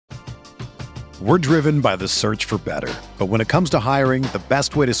We're driven by the search for better. But when it comes to hiring, the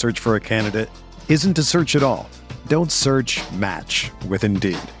best way to search for a candidate isn't to search at all. Don't search, match with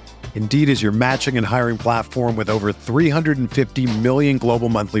Indeed. Indeed is your matching and hiring platform with over 350 million global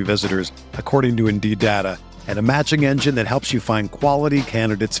monthly visitors, according to Indeed data, and a matching engine that helps you find quality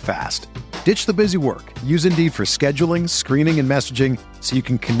candidates fast. Ditch the busy work. Use Indeed for scheduling, screening, and messaging so you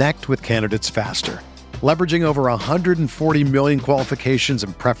can connect with candidates faster. Leveraging over 140 million qualifications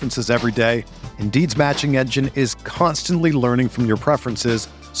and preferences every day, Indeed's matching engine is constantly learning from your preferences,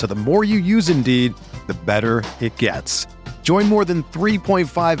 so the more you use Indeed, the better it gets. Join more than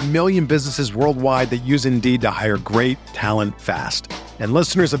 3.5 million businesses worldwide that use Indeed to hire great talent fast. And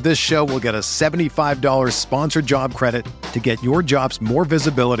listeners of this show will get a $75 sponsored job credit to get your jobs more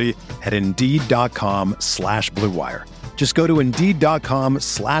visibility at Indeed.com/Blue Wire. Just go to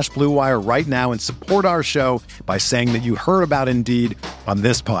Indeed.com/Blue Wire right now and support our show by saying that you heard about Indeed on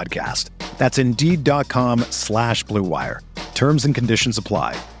this podcast. That's Indeed.com/Blue Wire. Terms and conditions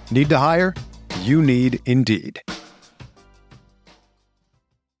apply. Need to hire? You need Indeed.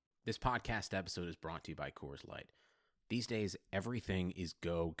 This podcast episode is brought to you by Coors Light. These days, everything is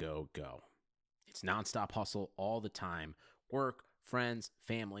go, go, go. It's nonstop hustle all the time. Work, friends,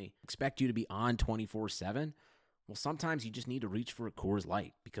 family, expect you to be on 24/7. Well, sometimes you just need to reach for a Coors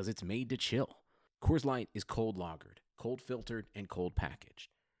Light because it's made to chill. Coors Light is cold lagered, cold filtered, and cold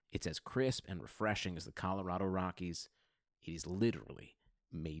packaged. It's as crisp and refreshing as the Colorado Rockies. It is literally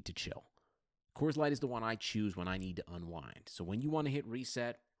made to chill. Coors Light is the one I choose when I need to unwind. So when you want to hit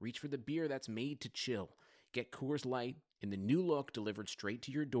reset, reach for the beer that's made to chill. Get Coors Light in the new look delivered straight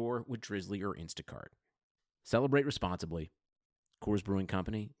to your door with Drizzly or Instacart. Celebrate responsibly. Coors Brewing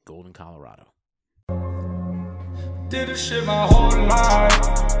Company, Golden, Colorado. Did this shit my whole life.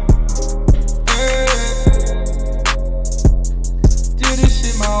 Yeah. Did this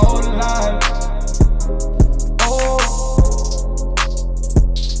shit my whole life. Oh.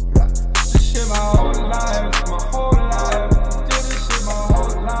 This shit my whole life. My whole life. Did this shit my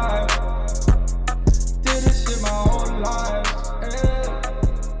whole life. Did this shit my whole life.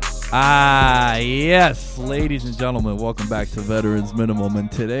 Yeah. Yes, ladies and gentlemen, welcome back to Veterans Minimum.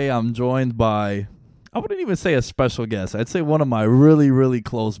 And today I'm joined by, I wouldn't even say a special guest. I'd say one of my really, really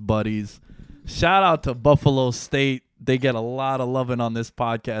close buddies. Shout out to Buffalo State. They get a lot of loving on this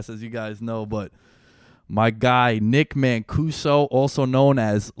podcast, as you guys know. But my guy, Nick Mancuso, also known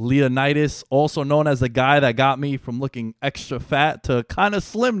as Leonidas, also known as the guy that got me from looking extra fat to kind of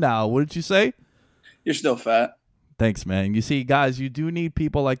slim now. What did you say? You're still fat. Thanks, man. You see, guys, you do need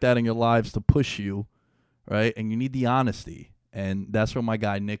people like that in your lives to push you, right? And you need the honesty. And that's where my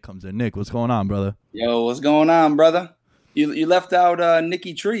guy Nick comes in. Nick, what's going on, brother? Yo, what's going on, brother? You left out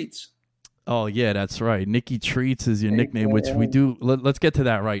Nikki Treats. Oh, yeah, that's right. Nikki Treats is your nickname, which we do. Let's get to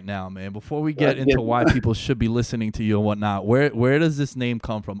that right now, man. Before we get into why people should be listening to you and whatnot, where does this name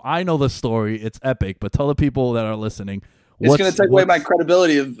come from? I know the story. It's epic, but tell the people that are listening. It's going to take away my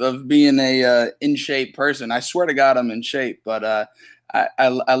credibility of being a in-shape person. I swear to God I'm in shape, but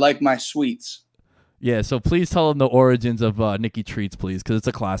I like my sweets. Yeah, so please tell them the origins of Nikki Treats, please, because it's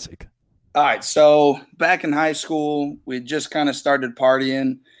a classic. All right, so back in high school, we just kind of started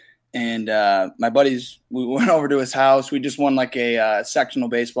partying, and my buddies, we went over to his house. We just won like a sectional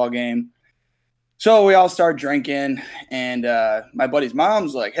baseball game. So we all started drinking, and my buddy's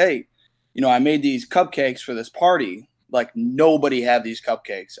mom's like, hey, I made these cupcakes for this party. Like, nobody had these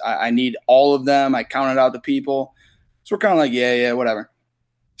cupcakes. I need all of them. I counted out the people. So we're kind of like, yeah, whatever.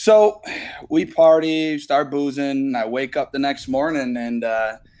 So we party, start boozing. I wake up the next morning and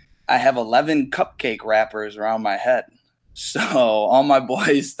I have 11 cupcake wrappers around my head. So all my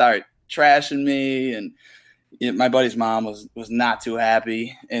boys start trashing me, and my buddy's mom was not too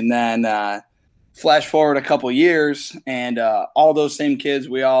happy. And then flash forward a couple years, and all those same kids,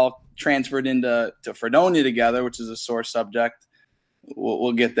 we all transferred into Fredonia together, which is a sore subject.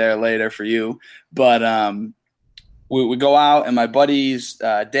 We'll get there later for you. But we go out, and my buddy's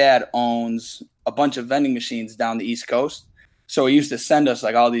dad owns a bunch of vending machines down the East Coast. So he used to send us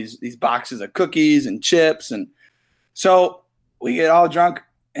like all these boxes of cookies and chips. And so we get all drunk,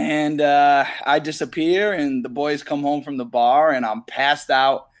 and I disappear, and the boys come home from the bar, and I'm passed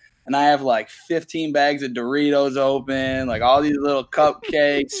out. And I have like 15 bags of Doritos open, like all these little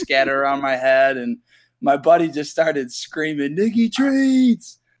cupcakes scattered around my head. And my buddy just started screaming, Nikki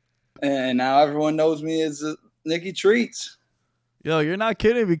Treats. And now everyone knows me as Nikki Treats. Yo, you're not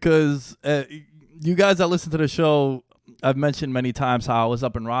kidding, because you guys that listen to the show, I've mentioned many times how I was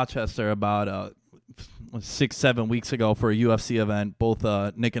up in Rochester about 6-7 weeks ago for a UFC event. Both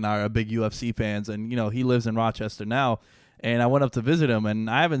Nick and I are big UFC fans, and he lives in Rochester now. and I went up to visit him, and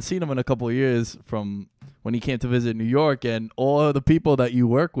I haven't seen him in a couple of years from when he came to visit New York, and all of the people that you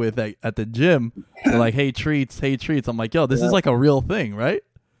work with at the gym, they're like, hey, treats. I'm like, yo, this is like a real thing, right?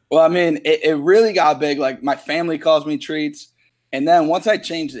 Well, I mean, it really got big. Like, my family calls me Treats. And then once I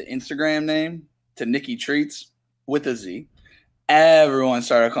changed the Instagram name to Nikki Treats with a Z, everyone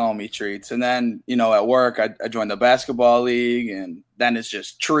started calling me Treats. And then, you know, at work, I joined the basketball league, and then it's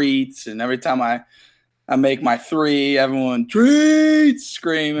just Treats. And every time I make my three, everyone, Treats,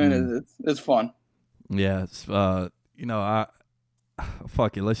 screaming. It's fun. Yeah. You know,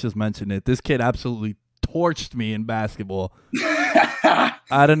 fuck it. Let's just mention it. This kid absolutely torched me in basketball.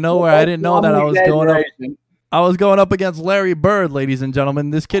 Out of nowhere, I didn't know that I was going up against Larry Bird, ladies and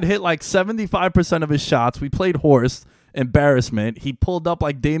gentlemen. This kid hit like 75% of his shots. We played horse. Embarrassment. He pulled up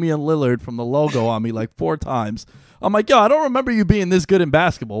like Damian Lillard from the logo on me like 4 times. I'm like, yo, I don't remember you being this good in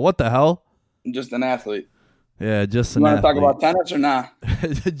basketball. What the hell? I'm just an athlete. Yeah, just an athlete. You want to talk about tennis or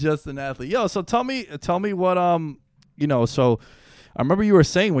not? Just an athlete. Yo, so tell me what you know, so I remember you were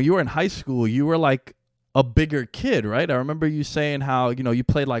saying when you were in high school, you were like a bigger kid, right? I remember you saying how, you know, you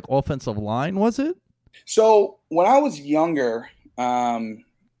played like offensive line, was it? So when I was younger,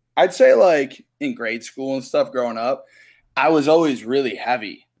 I'd say like in grade school and stuff growing up, I was always really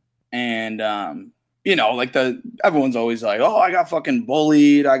heavy. And, you know, like everyone's always like, oh, I got fucking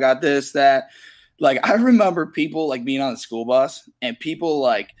bullied. I got this, that. Like, I remember people like being on the school bus and people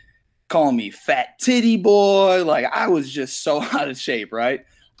like calling me fat titty boy. Like, I was just so out of shape, right?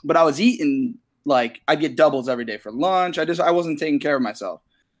 But I was eating, like, I'd get doubles every day for lunch. I wasn't taking care of myself.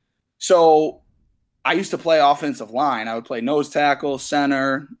 So I used to play offensive line. I would play nose tackle,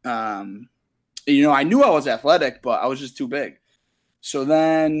 center. You know, I knew I was athletic, but I was just too big. So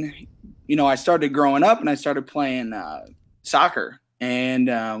then, you know, I started growing up and I started playing soccer, and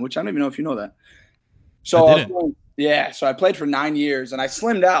which I don't even know if you know that. So so I played for 9 years and I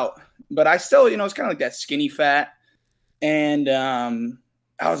slimmed out, but I still, you know, it's kind of like that skinny fat. And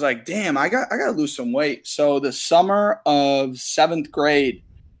I was like, damn, I got to lose some weight. So the summer of 7th grade,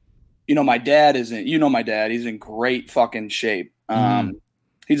 you know, my dad, he's in great fucking shape.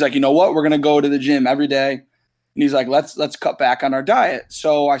 He's like, you know what? We're going to go to the gym every day. And he's like, let's cut back on our diet.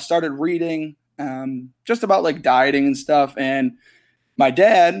 So I started reading just about like dieting and stuff. And my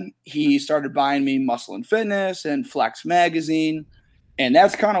dad, he started buying me Muscle and Fitness and Flex magazine. And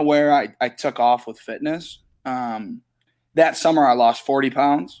that's kind of where I took off with fitness. That summer I lost 40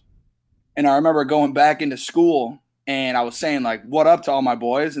 pounds. And I remember going back into school and I was saying like, what up to all my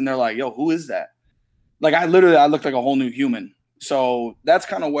boys? And they're like, yo, who is that? Like, I looked like a whole new human. So that's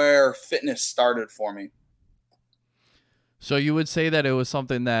kind of where fitness started for me. So you would say that it was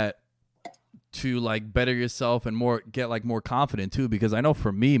something that to like better yourself and get more confident too, because I know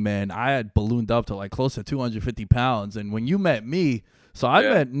for me, man, I had ballooned up to like close to 250 pounds. And when you met me, so I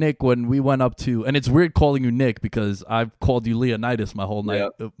met Nick when we went up to, and it's weird calling you Nick because I've called you Leonidas my whole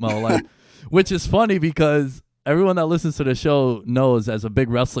life, which is funny because everyone that listens to the show knows as a big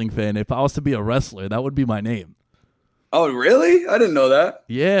wrestling fan, if I was to be a wrestler, that would be my name. Oh, really? I didn't know that.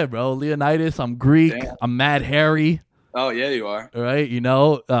 Yeah, bro. Leonidas. I'm Greek. Damn. I'm Mad Harry. Oh, yeah, you are. Right? You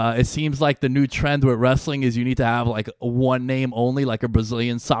know, it seems like the new trend with wrestling is you need to have like one name only, like a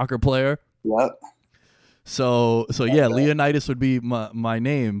Brazilian soccer player. Yep. So yeah, Leonidas would be my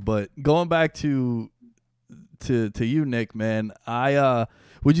name. But going back to you, Nick, man,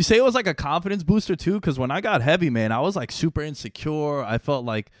 would you say it was like a confidence booster too? Because when I got heavy, man, I was like super insecure. I felt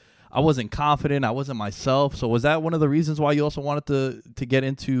like I wasn't confident. I wasn't myself. So was that one of the reasons why you also wanted to get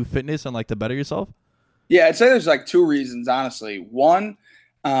into fitness and like to better yourself? Yeah, I'd say there's like 2 reasons, honestly. One,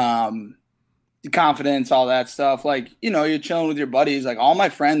 confidence, all that stuff. Like, you know, you're chilling with your buddies. Like, all my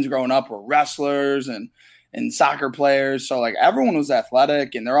friends growing up were wrestlers and soccer players. So like everyone was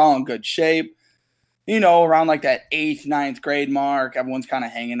athletic and they're all in good shape. You know, around like that 8th, 9th grade mark, everyone's kind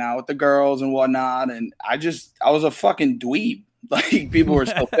of hanging out with the girls and whatnot. And I was a fucking dweeb. Like, people were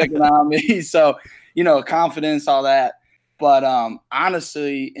still picking on me. So, you know, confidence, all that. But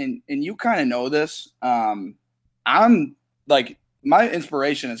honestly, and you kind of know this, I'm like, my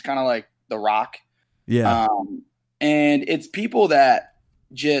inspiration is kind of like The Rock. Yeah. And it's people that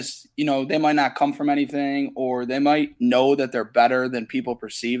just, you know, they might not come from anything, or they might know that they're better than people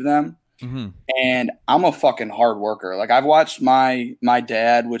perceive them. Mm-hmm. And I'm a fucking hard worker. Like, I've watched my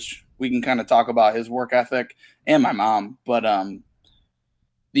dad, which we can kind of talk about his work ethic, and my mom, but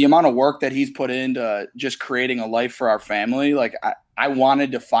the amount of work that he's put into just creating a life for our family, like I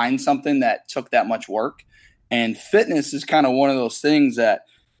wanted to find something that took that much work. And fitness is kind of one of those things that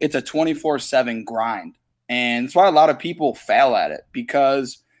it's a 24/7 grind. And that's why a lot of people fail at it,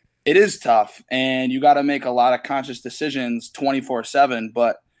 because It is tough, and you got to make a lot of conscious decisions 24/7.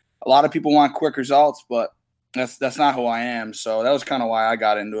 But a lot of people want quick results, but that's not who I am. So that was kind of why I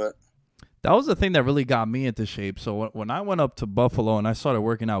got into it. That was the thing that really got me into shape. So when I went up to Buffalo and I started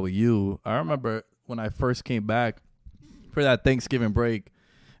working out with you, I remember when I first came back for that Thanksgiving break.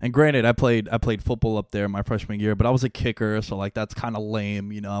 And granted, I played football up there my freshman year, but I was a kicker, so like that's kind of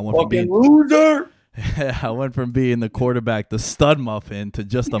lame, you know. I went from being the quarterback, the stud muffin, to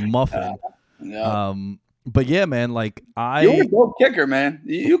just a muffin. Yeah. But yeah, man, like you're a dope kicker, man.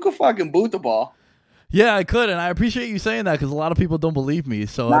 You could fucking boot the ball. Yeah, I could, and I appreciate you saying that because a lot of people don't believe me.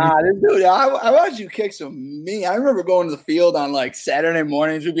 So dude, I watched you kick some mean. I remember going to the field on like Saturday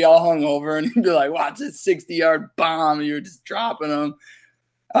mornings. We'd be all hungover, and you'd be like, "Watch this 60-yard bomb," and you were just dropping them.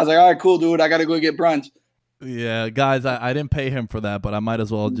 I was like, "All right, cool, dude. I got to go get brunch." Yeah, guys, I didn't pay him for that, but I might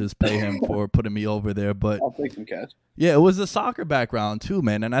as well just pay him for putting me over there. But I'll take some cash. Yeah, it was the soccer background too,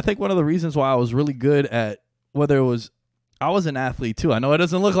 man, and I think one of the reasons why I was really good at I was an athlete too. I know it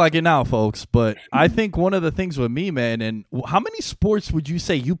doesn't look like it now, folks, but I think one of the things with me, man, and how many sports would you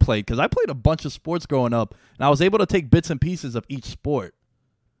say you played? Because I played a bunch of sports growing up, and I was able to take bits and pieces of each sport.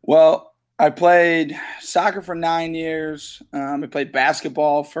 Well, I played soccer for 9 years. I played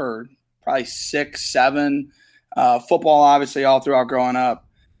basketball for probably 6, 7. Football, obviously, all throughout growing up.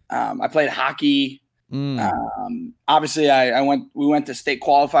 I played hockey. Obviously, we went to state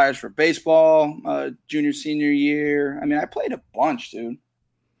qualifiers for baseball, junior, senior year. I mean, I played a bunch, dude.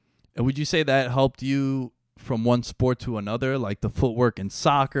 And would you say that helped you from one sport to another? Like the footwork in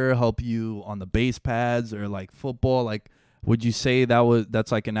soccer help you on the base pads, or like football? Like, would you say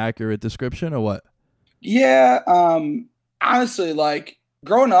that's like an accurate description or what? Yeah. Honestly, like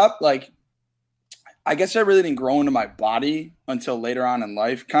growing up, like I guess I really didn't grow into my body until later on in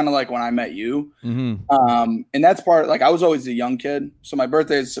life, kind of like when I met you. Mm-hmm. And that's part, like I was always a young kid. So my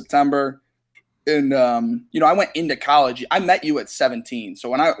birthday is September. And, I went into college. I met you at 17. So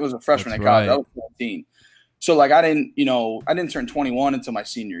when I was a freshman in college, I was 17. So like I didn't turn 21 until my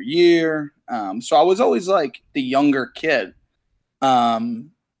senior year. So I was always like the younger kid.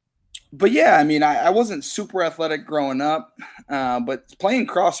 But yeah, I mean, I wasn't super athletic growing up, but playing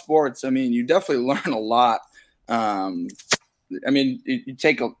cross sports, I mean, you definitely learn a lot. I mean, you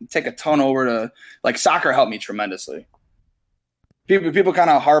take a ton over to like soccer helped me tremendously. People kind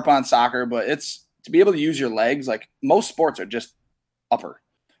of harp on soccer, but it's to be able to use your legs. Like most sports are just upper,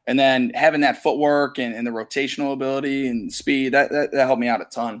 and then having that footwork and the rotational ability and speed that helped me out a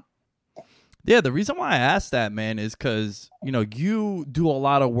ton. Yeah, the reason why I asked that, man, is because, you do a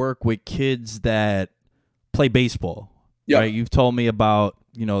lot of work with kids that play baseball, right? You've told me about,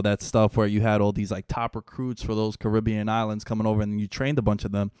 that stuff where you had all these, like, top recruits for those Caribbean islands coming over, and you trained a bunch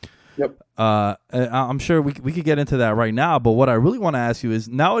of them. Yep. I'm sure we could get into that right now, but what I really want to ask you is,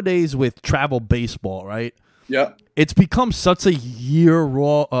 nowadays with travel baseball, right? Yeah. It's become such a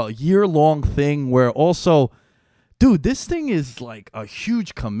year-long thing where also – dude, this thing is like a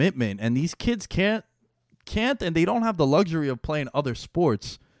huge commitment, and these kids can't, and they don't have the luxury of playing other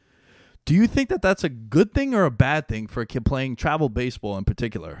sports. Do you think that that's a good thing or a bad thing for a kid playing travel baseball in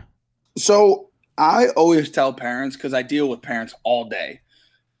particular? So I always tell parents, because I deal with parents all day,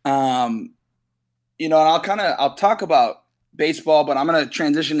 and I'll talk about baseball, but I'm going to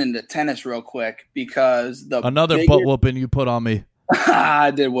transition into tennis real quick because another butt whooping you put on me.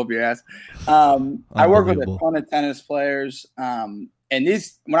 I did whoop your ass. I work with a ton of tennis players. And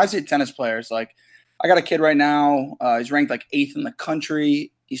when I say tennis players, like I got a kid right now. He's ranked like 8th in the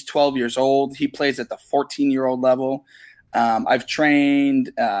country. He's 12 years old. He plays at the 14-year-old level. I've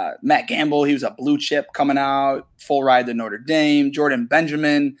trained Matt Gamble. He was a blue chip coming out, full ride to Notre Dame. Jordan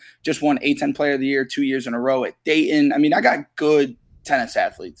Benjamin just won A-10 Player of the Year 2 years in a row at Dayton. I mean, I got good tennis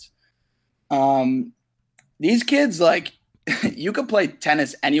athletes. These kids, like, you could play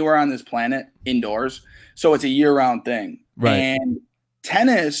tennis anywhere on this planet indoors. So it's a year-round thing. Right. And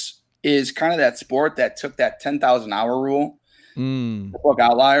tennis is kind of that sport that took that 10,000-hour rule, book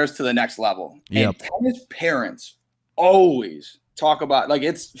outliers, to the next level. Yep. And tennis parents always talk about, like,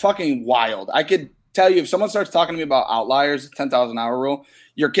 it's fucking wild. I could tell you, if someone starts talking to me about outliers, 10,000-hour rule,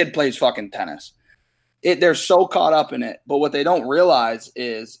 your kid plays fucking tennis. They're so caught up in it. But what they don't realize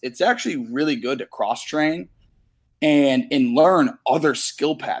is it's actually really good to cross-train and learn other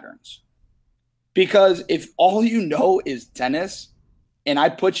skill patterns. Because if all you know is tennis and I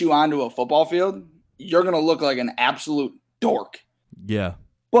put you onto a football field, you're going to look like an absolute dork. Yeah.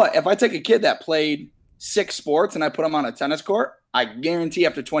 But if I take a kid that played 6 sports and I put them on a tennis court, I guarantee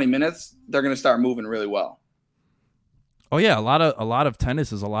after 20 minutes, they're going to start moving really well. Oh yeah, a lot of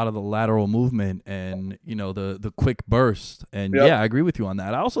tennis is a lot of the lateral movement and the quick burst. And Yep. yeah, I agree with you on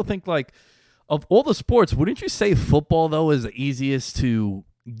that. I also think like of all the sports, wouldn't you say football though is the easiest to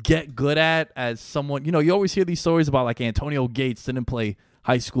get good at as someone? You always hear these stories about like Antonio Gates didn't play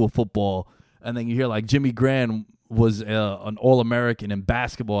high school football, and then you hear like Jimmy Graham was an All-American in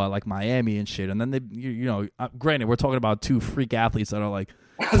basketball at like Miami and shit. And then granted, we're talking about two freak athletes that are like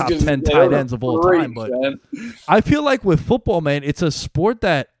top 10 tight ends of all time, but I feel like with football, man, it's a sport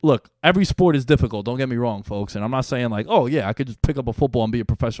that, look, every sport is difficult. Don't get me wrong, folks. And I'm not saying like, oh yeah, I could just pick up a football and be a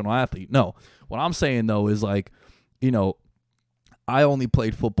professional athlete. No, what I'm saying though is like, I only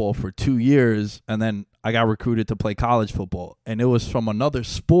played football for 2 years and then I got recruited to play college football. And it was from another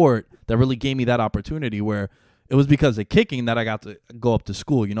sport that really gave me that opportunity where it was because of kicking that I got to go up to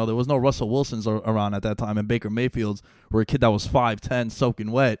school. There was no Russell Wilsons around at that time, and Baker Mayfields, where a kid that was 5'10",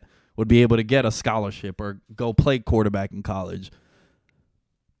 soaking wet, would be able to get a scholarship or go play quarterback in college.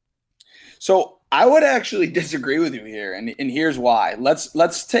 So I would actually disagree with you here, and here's why.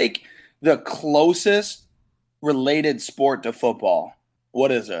 Let's take the closest related sport to football.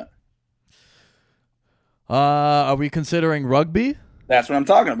 What is it? Are we considering rugby? That's what I'm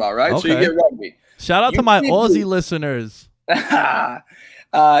talking about, right? Okay. So you get rugby. Shout out to my Aussie listeners.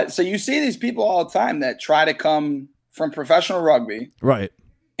 So you see these people all the time that try to come from professional rugby. Right.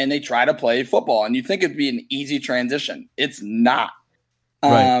 And they try to play football. And you think it'd be an easy transition. It's not.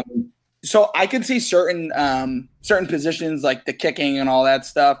 Right. So I could see certain positions like the kicking and all that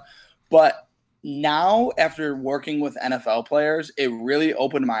stuff. But now after working with NFL players, it really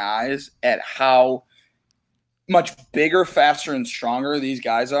opened my eyes at how much bigger, faster, and stronger these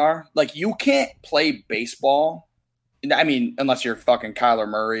guys are. Like, you can't play baseball. I mean, unless you're fucking Kyler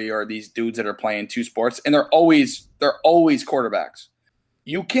Murray or these dudes that are playing two sports, and they're always quarterbacks.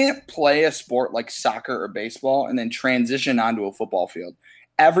 You can't play a sport like soccer or baseball and then transition onto a football field.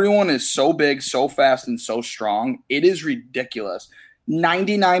 Everyone is so big, so fast, and so strong. It is ridiculous.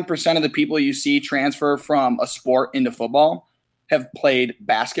 99% of the people you see transfer from a sport into football have played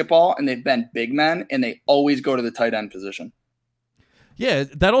basketball, and they've been big men, and they always go to the tight end position. Yeah,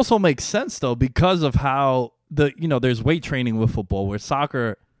 that also makes sense, though, because of how there's weight training with football, where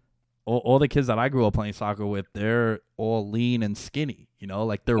soccer, all the kids that I grew up playing soccer with, they're all lean and skinny,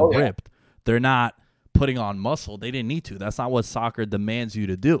 like they're ripped. They're not putting on muscle. They didn't need to. That's not what soccer demands you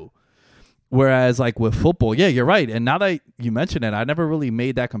to do. Whereas like with football, yeah, you're right. And now that you mention it, I never really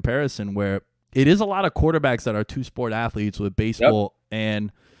made that comparison where it is a lot of quarterbacks that are two-sport athletes with baseball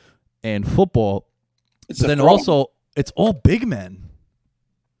and football. But then also, it's all big men.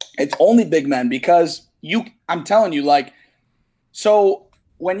 It's only big men because I'm telling you, like, so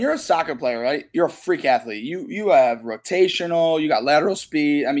when you're a soccer player, right, you're a freak athlete. You have rotational, you got lateral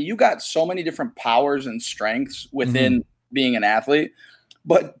speed. I mean, you got so many different powers and strengths within being an athlete.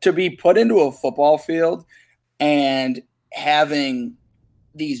 But to be put into a football field and having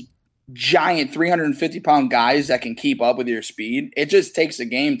these giant 350-pound guys that can keep up with your speed, it just takes the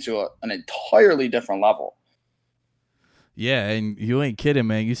game to an entirely different level. Yeah, and you ain't kidding,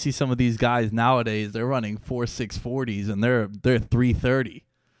 man. You see some of these guys nowadays, they're running 4.6 40s and they're 330.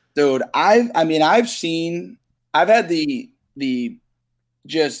 Dude, I've had the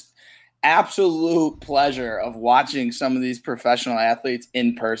just absolute pleasure of watching some of these professional athletes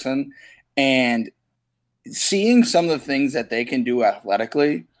in person and seeing some of the things that they can do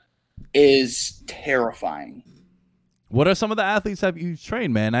athletically is terrifying. What are some of the athletes have you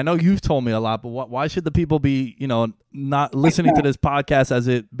trained, man? I know you've told me a lot, but why should the people be, not listening to this podcast as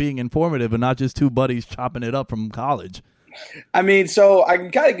it being informative and not just two buddies chopping it up from college? I mean, so I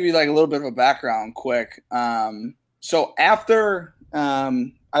can kind of give you like a little bit of a background quick. So after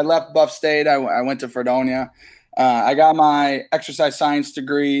I left Buff State, I went to Fredonia. I got my exercise science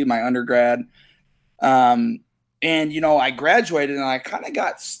degree, my undergrad. And, I graduated and I kind of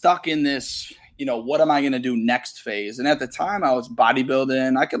got stuck in this, what am I going to do next phase? And at the time I was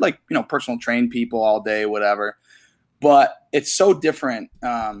bodybuilding. I could personal train people all day, whatever. But it's so different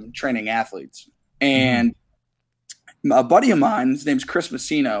training athletes. And a buddy of mine, his name's Chris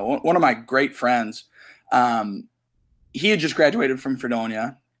Messina, one of my great friends. He had just graduated from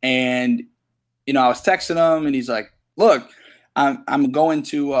Fredonia. And, I was texting him and he's like, look, I'm going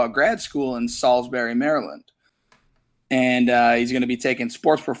to grad school in Salisbury, Maryland. And he's going to be taking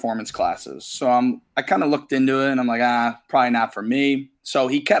sports performance classes. So I kind of looked into it and I'm like, probably not for me. So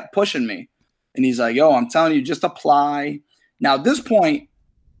he kept pushing me and he's like, yo, I'm telling you, just apply. Now at this point,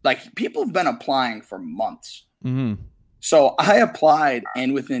 like, people have been applying for months. Mm-hmm. So I applied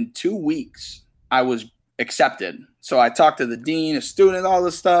and within 2 weeks I was accepted. So I talked to the dean, a student, all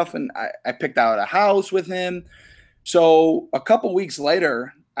this stuff. And I picked out a house with him. So a couple weeks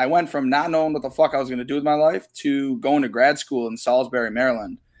later, I went from not knowing what the fuck I was going to do with my life to going to grad school in Salisbury,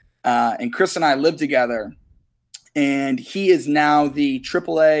 Maryland. And Chris and I lived together, and he is now the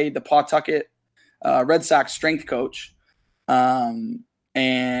AAA, the Pawtucket Red Sox strength coach.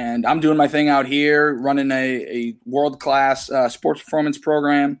 And I'm doing my thing out here, running a world-class sports performance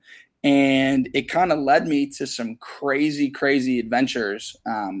program. And it kind of led me to some crazy, crazy adventures.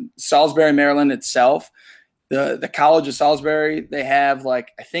 Salisbury, Maryland itself, the College of Salisbury, they have I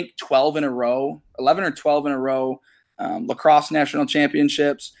think 11 or 12 in a row, lacrosse national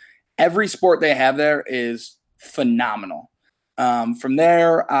championships. Every sport they have there is phenomenal. From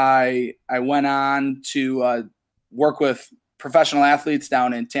there, I went on to work with professional athletes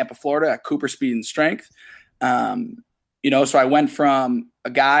down in Tampa, Florida at Cooper Speed and Strength. So I went from a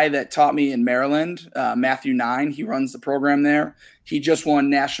guy that taught me in Maryland, Matthew Nine. He runs the program there. He just won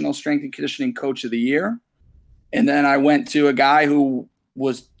National Strength and Conditioning Coach of the Year. And then I went to a guy who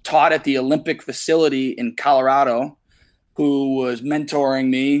was taught at the Olympic facility in Colorado, who was mentoring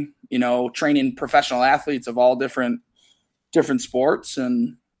me, training professional athletes of all different sports.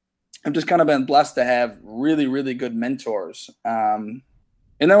 And I've just kind of been blessed to have really, really good mentors. And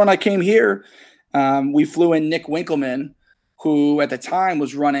then when I came here, we flew in Nick Winkelman, who at the time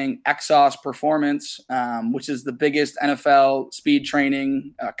was running Exos Performance, which is the biggest NFL speed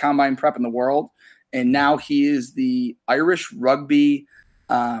training combine prep in the world. And now he is the Irish Rugby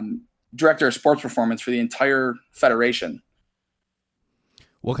Director of Sports Performance for the entire federation.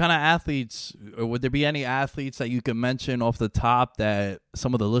 What kind of athletes, or would there be any athletes that you can mention off the top that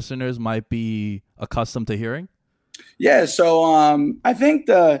some of the listeners might be accustomed to hearing? Yeah, so I think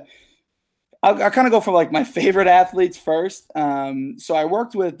I'll kind of go for my favorite athletes first. So I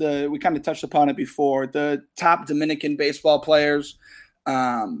worked with we kind of touched upon it before, the top Dominican baseball players.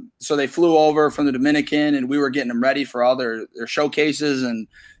 So they flew over from the Dominican, and we were getting them ready for all their showcases. And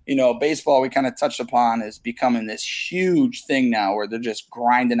baseball, we kind of touched upon, is becoming this huge thing now where they're just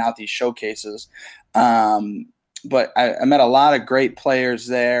grinding out these showcases. But I met a lot of great players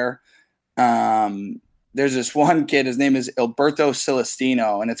there. There's this one kid, his name is Alberto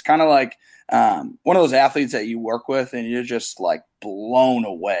Celestino, and it's kind of like one of those athletes that you work with and you're just blown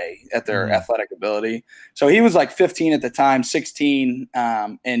away at their athletic ability. So he was 15 at the time, 16.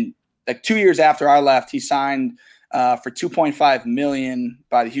 And 2 years after I left, he signed for $2.5 million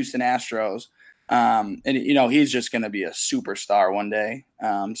by the Houston Astros. And he's just going to be a superstar one day.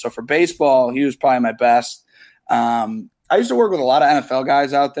 So for baseball, he was probably my best. I used to work with a lot of NFL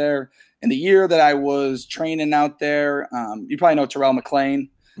guys out there. In the year that I was training out there, you probably know Terrell McClain.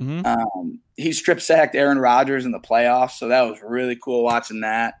 Mm-hmm. He strip sacked Aaron Rodgers in the playoffs, so that was really cool watching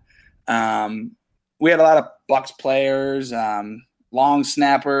that. We had a lot of Bucs players, long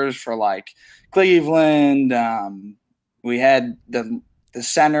snappers for Cleveland. We had the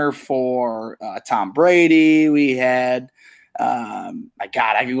center for Tom Brady. We had my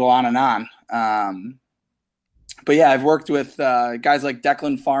God, I could go on and on. But yeah, I've worked with guys like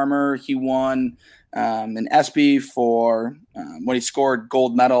Declan Farmer. He won an ESPY for when he scored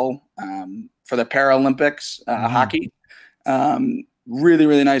gold medal for the Paralympics hockey. Really,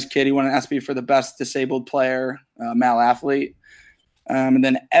 really nice kid. He won an ESPY for the best disabled player, male athlete. And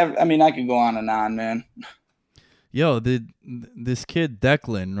then, I could go on and on, man. Yo, this kid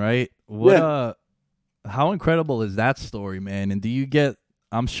Declan, right? What? How incredible is that story, man? And do you get?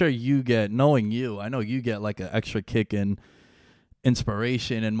 I'm sure you get, knowing you, I know you get an extra kick in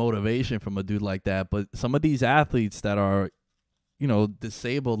inspiration and motivation from a dude like that. But some of these athletes that are,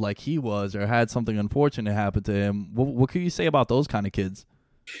 disabled like he was, or had something unfortunate happen to him, what can you say about those kind of kids?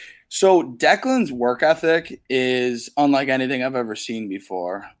 So Declan's work ethic is unlike anything I've ever seen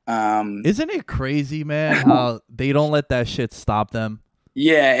before. Isn't it crazy, man, how they don't let that shit stop them?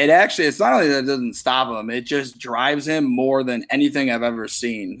 Yeah, it's not only that it doesn't stop him, it just drives him more than anything I've ever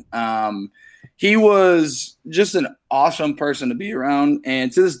seen. He was just an awesome person to be around. And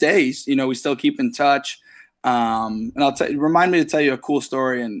to this day, we still keep in touch. And remind me to tell you a cool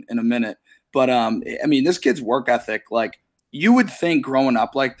story in a minute. But, this kid's work ethic, you would think growing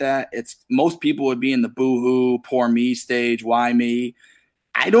up like that, most people would be in the boo-hoo, poor me stage, why me?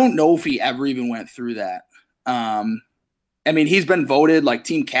 I don't know if he ever even went through that. He's been voted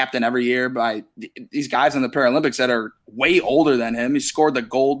team captain every year by these guys in the Paralympics that are way older than him. He scored the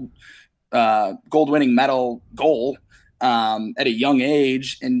gold winning medal goal at a young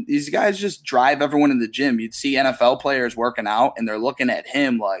age. And these guys just drive everyone in the gym. You'd see NFL players working out and they're looking at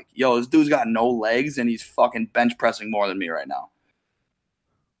him like, yo, this dude's got no legs and he's fucking bench pressing more than me right now.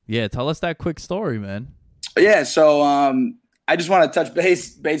 Yeah, tell us that quick story, man. Yeah, so I just want to touch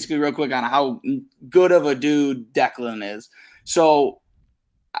base basically real quick on how good of a dude Declan is. So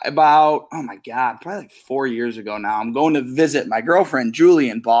about, oh my God, probably like 4 years ago now, I'm going to visit my girlfriend, Julie,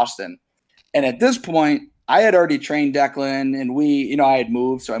 in Boston. And at this point, I had already trained Declan, and I had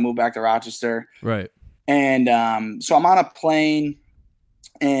moved. So I moved back to Rochester. Right. And so I'm on a plane,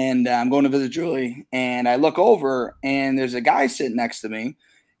 and I'm going to visit Julie. And I look over, and there's a guy sitting next to me,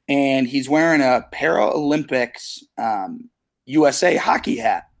 and he's wearing a Paralympics USA hockey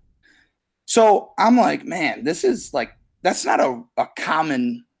hat. So I'm like, man, this is like, that's not a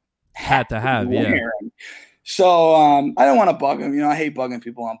common hat to have. Yeah. So I don't want to bug him. I hate bugging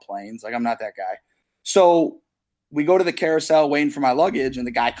people on planes. Like, I'm not that guy. So we go to the carousel waiting for my luggage, and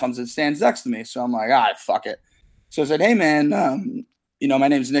the guy comes and stands next to me. So I'm like, all right, fuck it. So I said, hey, man, my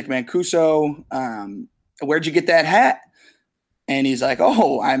name's Nick Mancuso. Where'd you get that hat? And he's like,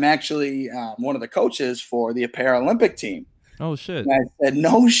 oh, I'm actually one of the coaches for the Paralympic team. Oh, shit. And I said,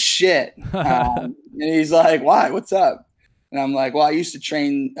 no shit. And he's like, why? What's up? And I'm like, well, I used to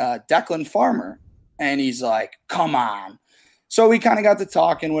train Declan Farmer. And he's like, come on. So we kind of got to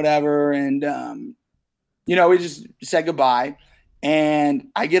talking, whatever. And, we just said goodbye. And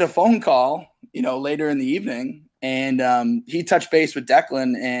I get a phone call, later in the evening. And he touched base with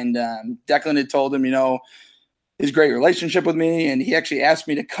Declan. And Declan had told him, his great relationship with me. And he actually asked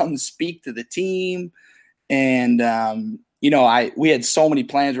me to come speak to the team. And, we had so many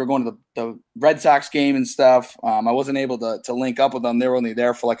plans. We were going to the Red Sox game and stuff. I wasn't able to link up with them. They were only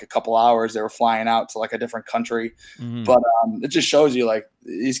there for like a couple hours. They were flying out to like a different country. Mm-hmm. But it just shows you like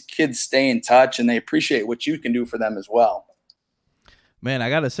these kids stay in touch and they appreciate what you can do for them as well. Man, I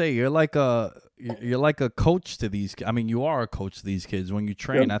got to say, you're like a coach to these. I mean, you are a coach to these kids. When you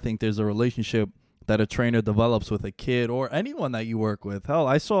train, yep. I think there's a relationship that a trainer develops with a kid or anyone that you work with. Hell,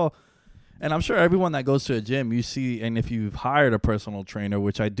 I saw... And I'm sure everyone that goes to a gym, you see, and if you've hired a personal trainer,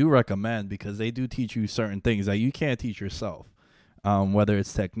 which I do recommend because they do teach you certain things that you can't teach yourself, whether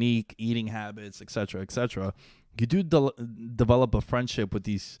it's technique, eating habits, et cetera, you do develop a friendship with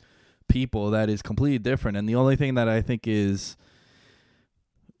these people that is completely different. And the only thing that I think is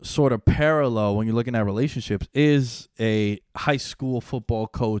sort of parallel when you're looking at relationships is a high school football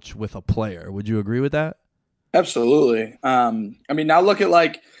coach with a player. Would you agree with that? Absolutely. Now look at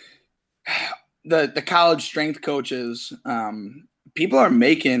like the college strength coaches. People are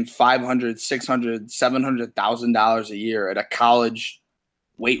making $500,000, $600,000, $700,000 a year at a college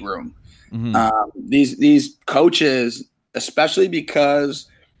weight room. Mm-hmm. These coaches, especially because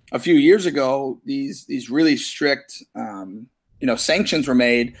a few years ago, these really strict, sanctions were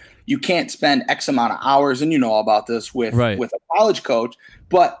made. You can't spend X amount of hours, and all about this with a college coach,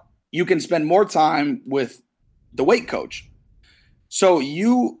 but you can spend more time with the weight coach. So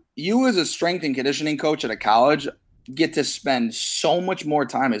you as a strength and conditioning coach at a college get to spend so much more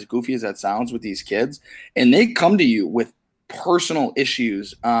time, as goofy as that sounds, with these kids, and they come to you with personal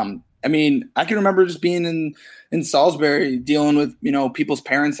issues. I can remember just being in Salisbury dealing with, people's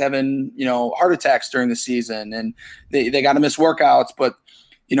parents having, heart attacks during the season, and they got to miss workouts, but,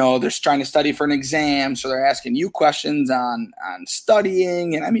 they're trying to study for an exam. So they're asking you questions on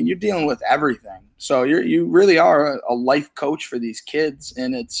studying. And you're dealing with everything. So you really are a life coach for these kids.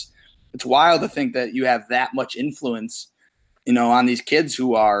 And it's wild to think that you have that much influence, on these kids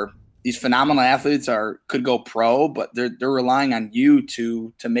who are these phenomenal athletes could go pro, but they're relying on you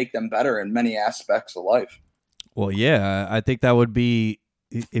to make them better in many aspects of life. Well, yeah, I think that would be,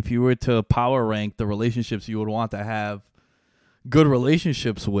 if you were to power rank the relationships you would want to have good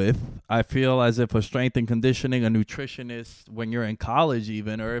relationships with, I feel as if a strength and conditioning, a nutritionist when you're in college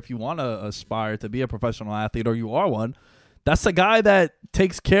even, or if you want to aspire to be a professional athlete or you are one, that's the guy that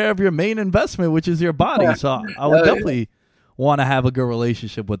takes care of your main investment, which is your body. So I would definitely want to have a good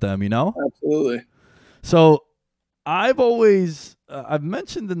relationship with them, Absolutely. So I've always, I've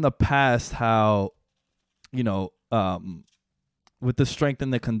mentioned in the past how, with the strength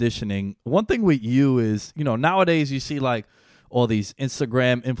and the conditioning, one thing with you is, nowadays you see like all these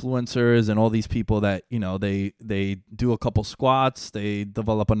Instagram influencers and all these people that, they do a couple squats, they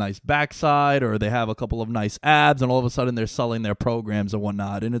develop a nice backside, or they have a couple of nice abs, and all of a sudden they're selling their programs and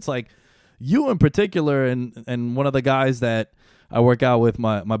whatnot. And it's like you in particular, and one of the guys that I work out with,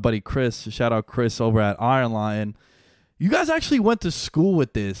 my buddy Chris, shout out Chris over at Iron Lion, you guys actually went to school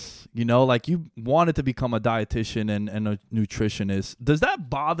with this, like you wanted to become a dietitian and a nutritionist. Does that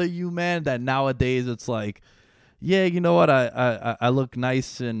bother you, man, that nowadays it's like, yeah, you know what, I look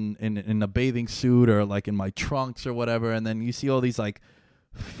nice in a bathing suit or like in my trunks or whatever, and then you see all these like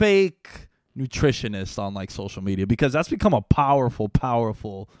fake nutritionists on like social media, because that's become a powerful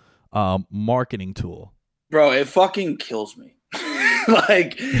marketing tool. Bro, it fucking kills me.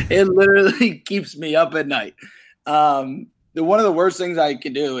 Like, it literally keeps me up at night. One of the worst things I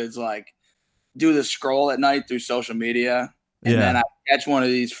can do is like do the scroll at night through social media. And then I catch one of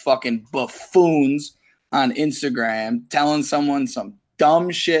these fucking buffoons on Instagram telling someone some dumb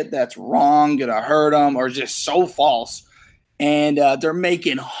shit that's wrong, gonna hurt them, or just so false. And they're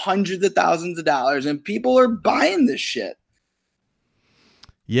making hundreds of thousands of dollars, and people are buying this shit.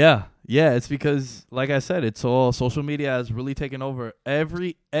 Yeah, it's because, like I said, it's all social media has really taken over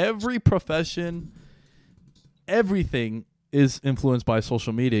every profession. Everything is influenced by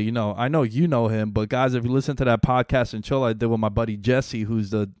social media. You know, I know you know him, but guys, if you listen to that podcast and chill I did with my buddy Jesse,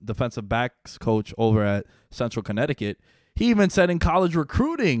 who's the defensive backs coach over at Central Connecticut, he even said in college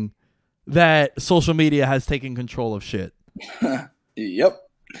recruiting that social media has taken control of shit. Yep.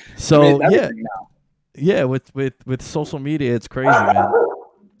 So now. with social media, it's crazy, man.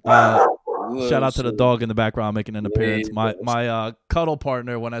 Shout out to the dog in the background making an appearance. My cuddle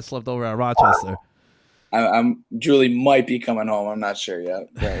partner when I slept over at Rochester. Julie might be coming home. I'm not sure yet.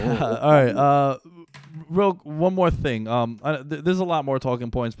 All right. One more thing. There's a lot more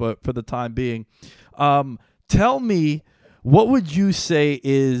talking points, but for the time being, tell me, what would you say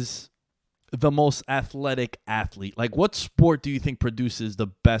is the most athletic athlete? Like, what sport do you think produces the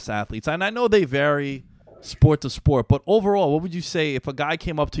best athletes? And I know they vary sport to sport, but overall, what would you say if a guy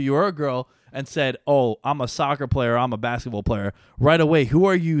came up to you or a girl and said, "Oh, I'm a soccer player, I'm a basketball player," right away, who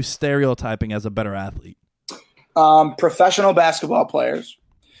are you stereotyping as a better athlete? Professional basketball players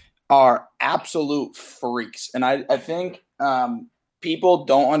are absolute freaks. And I think people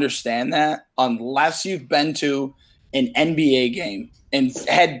don't understand that unless you've been to an NBA game and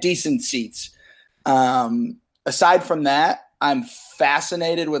had decent seats. Aside from that, I'm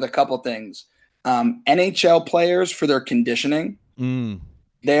fascinated with a couple things. NHL players for their conditioning.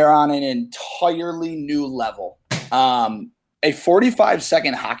 They're on an entirely new level. A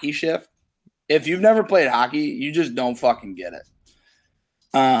 45-second hockey shift. If you've never played hockey, you just don't fucking get it.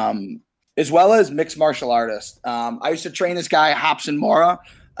 As well as mixed martial artists. I used to train this guy, Hobson Mora.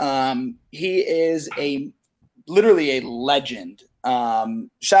 He is literally a legend.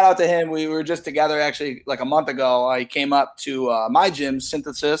 Shout out to him. We were just together actually like a month ago. He came up to my gym,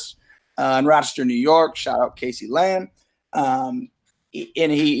 Synthesis, in Rochester, New York. Shout out Casey Lamb. And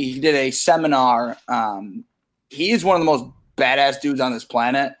he did a seminar. He is one of the most badass dudes on this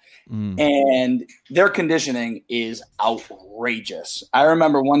planet. And their conditioning is outrageous. I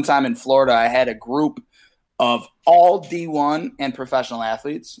remember one time in Florida, I had a group of all D1 and professional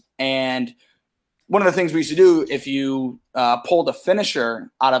athletes. And one of the things we used to do, if you pulled a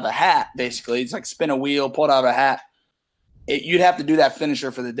finisher out of a hat, basically, it's like spin a wheel, pull it out of a hat, you'd have to do that finisher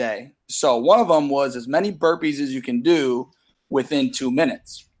for the day. So one of them was as many burpees as you can do within 2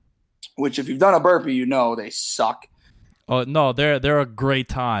 minutes, which if you've done a burpee, you know they suck. Oh no, they're a great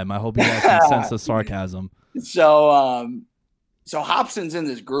time. I hope you guys can sense the sarcasm. So Hobson's in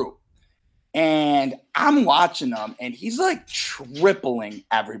this group, and I'm watching him, and he's like tripling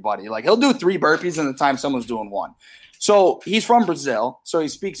everybody. Like he'll do 3 burpees in the time someone's doing 1. So he's from Brazil, so he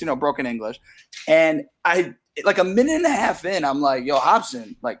speaks broken English. And I like a minute and a half in, I'm like, "Yo,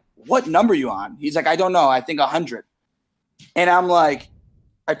 Hobson, like what number you on?" He's like, "I don't know. I think 100." And I'm like,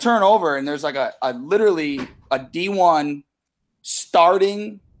 I turn over and there's like a literally a D1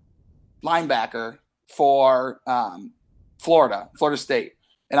 starting linebacker for Florida State.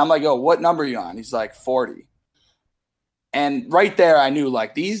 And I'm like, "Yo, what number are you on?" He's like 40. And right there, I knew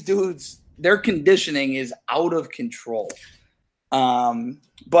like these dudes, their conditioning is out of control.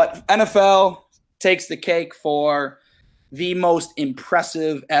 But NFL takes the cake for the most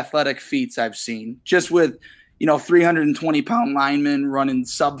impressive athletic feats I've seen, just with 320-pound linemen running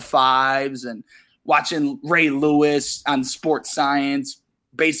sub-5s and watching Ray Lewis on Sports Science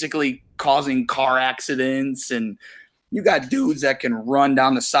basically causing car accidents. And you got dudes that can run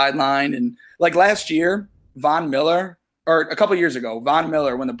down the sideline. And like last year, Von Miller, or a couple years ago, Von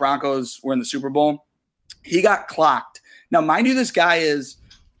Miller, when the Broncos were in the Super Bowl, he got clocked. Now, mind you, this guy is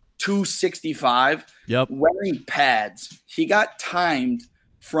 265, wearing pads. He got timed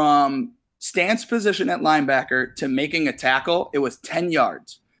from stance position at linebacker to making a tackle. It was 10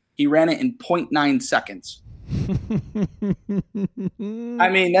 yards. He ran it in 0.9 seconds. I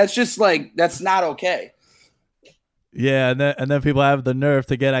mean, that's just like, that's not okay. Yeah, and then people have the nerve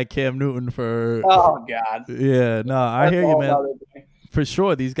to get at Cam Newton for. Oh God. Yeah, no, I hear you, man. For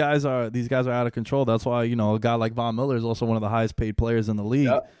sure, these guys are out of control. That's why a guy like Von Miller is also one of the highest paid players in the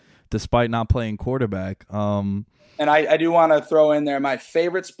league, despite not playing quarterback. And I do want to throw in there my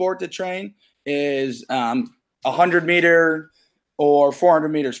favorite sport to train is 100-meter or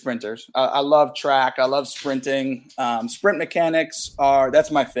 400-meter sprinters. I love track. I love sprinting. Sprint mechanics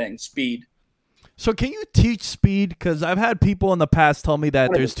that's my thing, speed. So can you teach speed? Because I've had people in the past tell me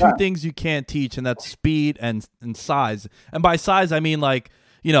that there's 2 things you can't teach, and that's speed and size. And by size, I mean, like,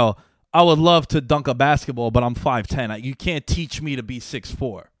 you know, I would love to dunk a basketball, but I'm 5'10". You can't teach me to be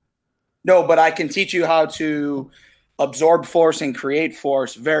 6'4". No, but I can teach you how to absorb force and create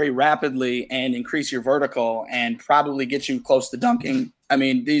force very rapidly and increase your vertical and probably get you close to dunking. I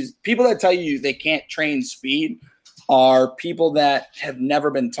mean, these people that tell you they can't train speed are people that have never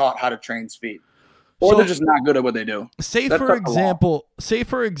been taught how to train speed, or they're just not good at what they do. Say for example,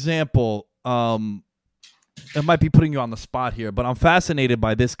 it might be putting you on the spot here, but I'm fascinated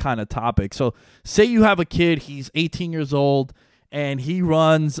by this kind of topic. So say you have a kid, he's 18 years old, and he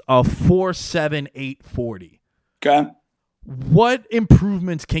runs a 4.7 840. Okay. What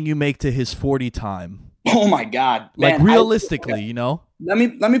improvements can you make to his 40 time? Oh my God. Man, like realistically, you know? Let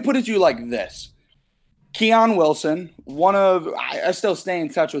me put it to you like this. Keon Wilson, I still stay in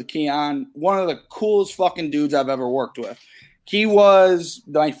touch with Keon, one of the coolest fucking dudes I've ever worked with. He was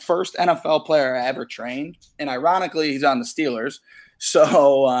my first NFL player I ever trained, and ironically, he's on the Steelers.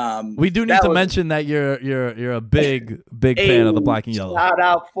 So we do need to mention that you're a big fan of the black and yellow. Shout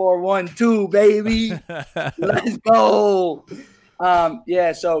out 412, baby. Let's go.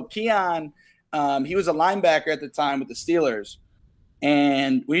 So Keon, he was a linebacker at the time with the Steelers.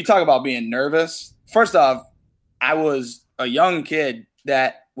 And when you talk about being nervous, first off, I was a young kid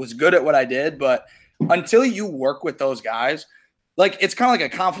that was good at what I did, but until you work with those guys, like, it's kind of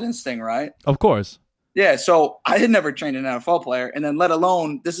like a confidence thing, right? Of course. Yeah, so I had never trained an NFL player, and then let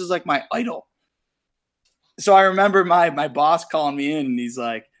alone, this is like my idol. So I remember my boss calling me in, and he's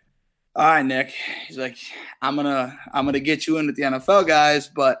like, all right, Nick. He's like, I'm gonna get you in with the NFL guys,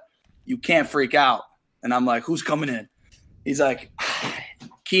 but you can't freak out. And I'm like, who's coming in? He's like,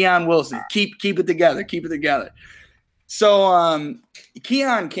 Keon Wilson. Keep it together. Keep it together. So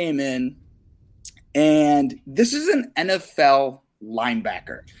Keon came in, and this is an NFL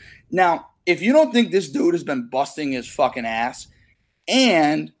linebacker. Now, if you don't think this dude has been busting his fucking ass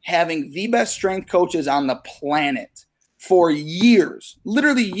and having the best strength coaches on the planet for years,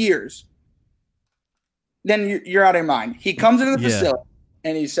 literally years, then you're out of your mind. He comes into the facility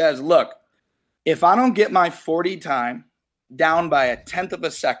and he says, look, if I don't get my 40 time down by 1/10 of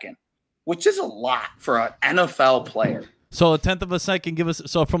a second, which is a lot for an NFL player. So 1/10 of a second,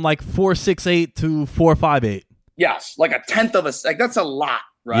 from like 4.68 to 4.58. Yes, like 1/10 of a second. That's a lot,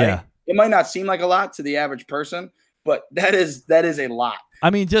 right? Yeah. It might not seem like a lot to the average person, but that is a lot. I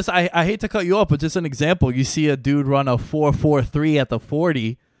mean, I hate to cut you off, but just an example. You see a dude run a 4.43 at the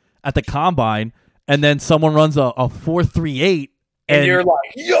 40 at the combine, and then someone runs a 4.38. And you're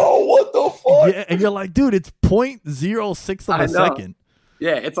like, yo, what the fuck? Yeah, and you're like, dude, it's 0.06 of a second.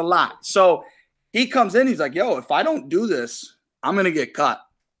 Yeah, it's a lot. So he comes in, he's like, yo, if I don't do this, I'm going to get cut.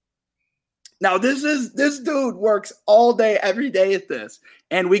 Now, this dude works all day, every day at this.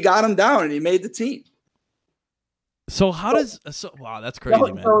 And we got him down, and he made the team. So wow, that's crazy,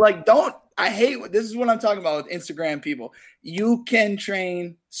 man. So, like, this is what I'm talking about with Instagram people. You can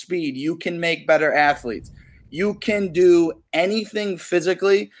train speed. You can make better athletes. You can do anything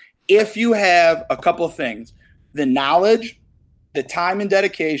physically if you have a couple of things: the knowledge, the time and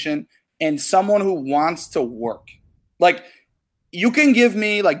dedication, and someone who wants to work. Like, you can give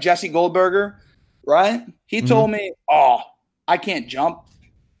me, like, Jesse Goldberger, right? He told me, I can't jump.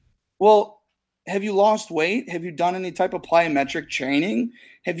 Well, have you lost weight? Have you done any type of plyometric training?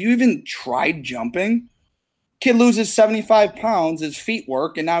 Have you even tried jumping? Kid loses 75 pounds, his feet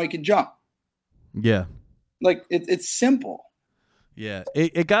work, and now he can jump. Yeah. Like, it's simple. Yeah.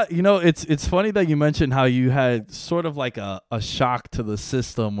 It got, it's funny that you mentioned how you had sort of like a shock to the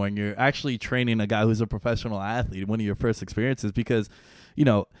system when you're actually training a guy who's a professional athlete, one of your first experiences, because,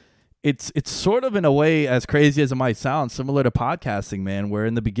 it's sort of, in a way, as crazy as it might sound, similar to podcasting, man, where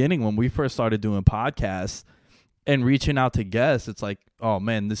in the beginning when we first started doing podcasts and reaching out to guests, it's like, oh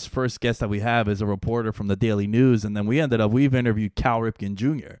man, this first guest that we have is a reporter from the Daily News. And then we've interviewed Cal Ripken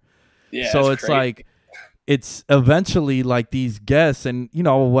Jr. Yeah. So it's crazy. Like, it's eventually like these guests, and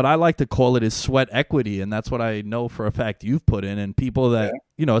what I like to call it is sweat equity, and that's what I know for a fact you've put in. And people that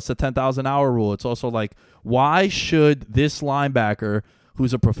it's the 10,000 hour rule. It's also like, why should this linebacker,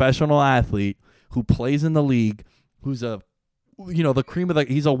 who's a professional athlete, who plays in the league, who's the cream of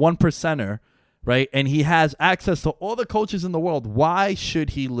he's a 1%er, right? And he has access to all the coaches in the world. Why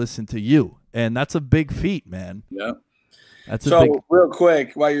should he listen to you? And that's a big feat, man. Yeah. Real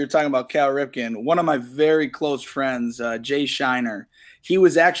quick, while you're talking about Cal Ripken, one of my very close friends, Jay Shiner, he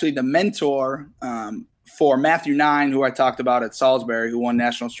was actually the mentor for Matthew Nine, who I talked about at Salisbury, who won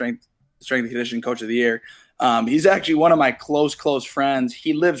National Strength and Conditioning Coach of the Year. He's actually one of my close friends.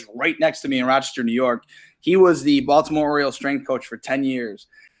 He lives right next to me in Rochester, New York. He was the Baltimore Orioles strength coach for 10 years.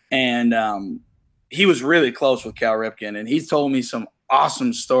 And he was really close with Cal Ripken. And he's told me some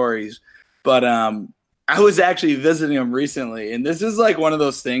awesome stories. But I was actually visiting him recently. And this is like one of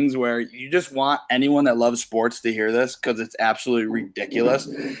those things where you just want anyone that loves sports to hear this because it's absolutely ridiculous.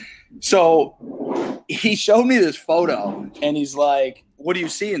 So he showed me this photo. And he's like, what do you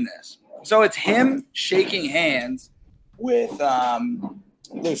see in this? So it's him shaking hands with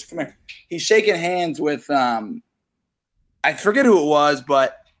Luce, come here. He's shaking hands with I forget who it was,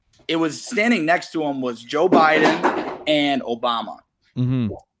 but it was standing next to him was Joe Biden and Obama.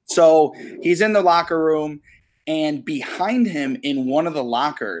 Mm-hmm. So he's in the locker room, and behind him in one of the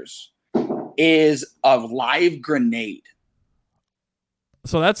lockers is a live grenade.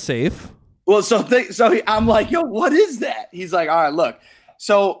 So that's safe. Well, I'm like, yo, what is that? He's like, all right, look.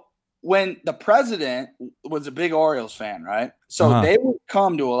 So when the president was a big Orioles fan, right? So they would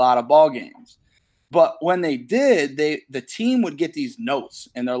come to a lot of ball games. But when they did, the team would get these notes,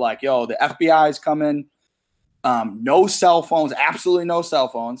 and they're like, yo, the FBI is coming. No cell phones, absolutely no cell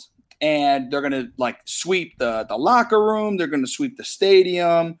phones. And they're going to like sweep the locker room. They're going to sweep the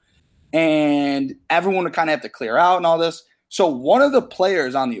stadium, and everyone would kind of have to clear out and all this. So one of the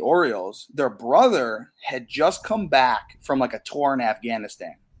players on the Orioles, their brother had just come back from like a tour in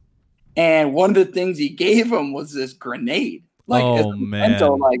Afghanistan. And one of the things he gave him was this grenade. Like, oh, man.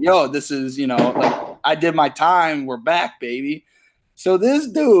 Like, yo, this is, like I did my time. We're back, baby. So this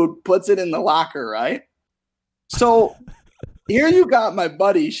dude puts it in the locker, right? So here you got my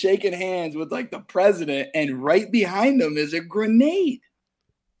buddy shaking hands with like the president, and right behind him is a grenade.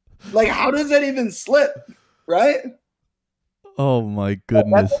 Like, how does that even slip, right? Oh, my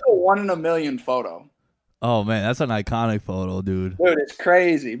goodness. That's like a 1 in a million photo. Oh, man, that's an iconic photo, dude. Dude, it's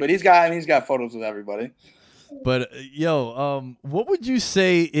crazy. But he's got photos with everybody. But, what would you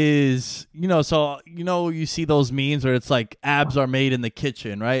say is, you see those memes where it's like abs are made in the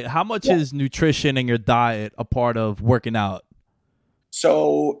kitchen, right? How much is nutrition and your diet a part of working out?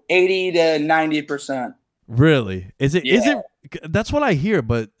 So 80 to 90%. Really? Is it? That's what I hear,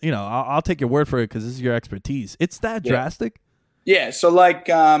 but, I'll take your word for it because this is your expertise. It's that drastic? Yeah, so like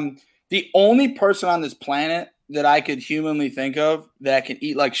the only person on this planet that I could humanly think of that can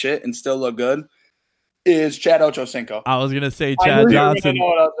eat like shit and still look good is Chad Ochocinco. I was going to say Chad Johnson. Know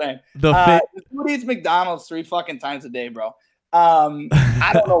what I was saying. This dude eats McDonald's 3 fucking times a day, bro.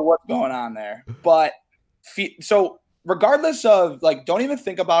 I don't know what's going on there. But so regardless of, like, don't even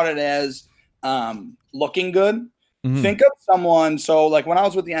think about it as looking good. Mm-hmm. Think of someone. So, like, when I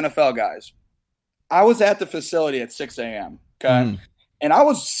was with the NFL guys, I was at the facility at 6 a.m., okay? Mm-hmm. And I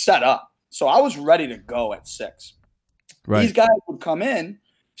was set up. So I was ready to go at 6. Right. These guys would come in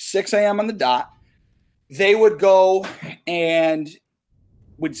 6 a.m. on the dot. They would go and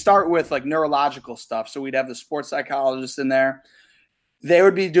we'd start with like neurological stuff. So we'd have the sports psychologist in there. They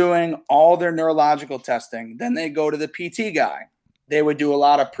would be doing all their neurological testing. Then they go to the PT guy. They would do a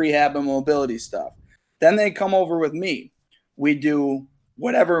lot of prehab and mobility stuff. Then they come over with me. We do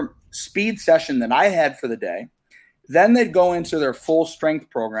whatever speed session that I had for the day. Then they'd go into their full strength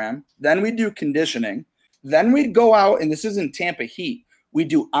program. Then we'd do conditioning. Then we'd go out, and this is in Tampa Heat. We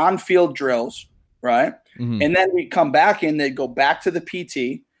do on-field drills, right? Mm-hmm. And then we'd come back in. They'd go back to the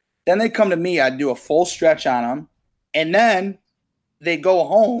PT. Then they'd come to me. I'd do a full stretch on them. And then they go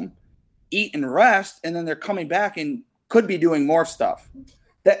home, eat and rest, and then they're coming back and could be doing more stuff.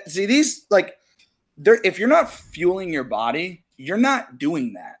 These, like, if you're not fueling your body, you're not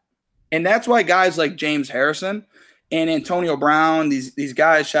doing that. And that's why guys like James Harrison and Antonio Brown, these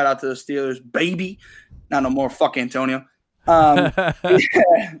guys, shout out to the Steelers, baby. Not no more, fuck Antonio.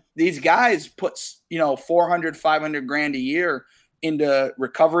 These guys put, $400, $500 a year into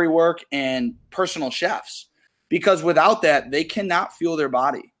recovery work and personal chefs, because without that, they cannot fuel their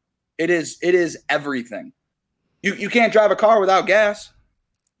body. It is everything. You can't drive a car without gas.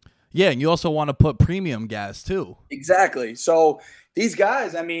 Yeah, and you also want to put premium gas too. Exactly. So these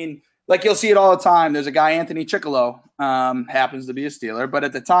guys, I mean, like you'll see it all the time. There's a guy, Anthony Chickillo, happens to be a Steeler, but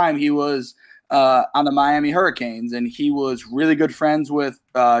at the time he was on the Miami Hurricanes, and he was really good friends with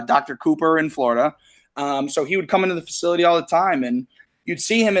Dr. Cooper in Florida. So he would come into the facility all the time, and you'd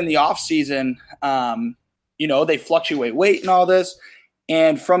see him in the off season. They fluctuate weight and all this.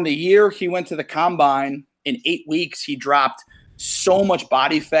 And from the year he went to the combine, in 8 weeks, he dropped so much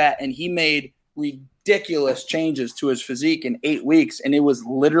body fat, and he made ridiculous changes to his physique in 8 weeks. And it was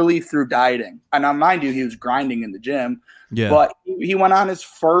literally through dieting. And now, mind you, he was grinding in the gym, but he went on his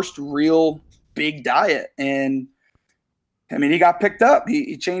first real big diet. And I mean, he got picked up.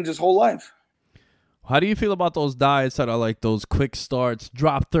 He changed his whole life. How do you feel about those diets that are like those quick starts,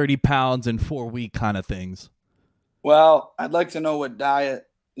 drop 30 pounds in 4 week kind of things? Well, I'd like to know what diet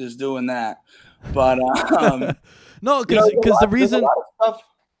is doing that. But no, because the reason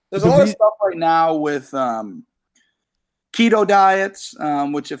there's a lot of stuff right now with keto diets,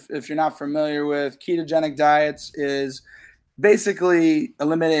 which if you're not familiar with, ketogenic diets is basically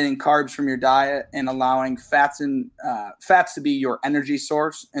eliminating carbs from your diet and allowing fats to be your energy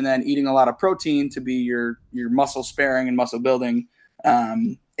source, and then eating a lot of protein to be your muscle sparing and muscle building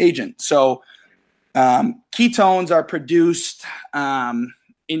agent. So ketones are produced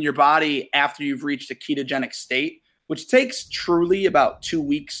in your body after you've reached a ketogenic state, which takes truly about 2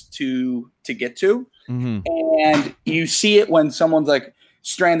 weeks to get to. Mm-hmm. And you see it when someone's like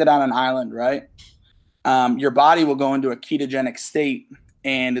stranded on an island, right? Your body will go into a ketogenic state,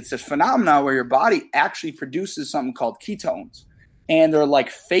 and it's this phenomenon where your body actually produces something called ketones, and they're like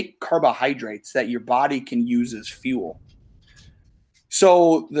fake carbohydrates that your body can use as fuel.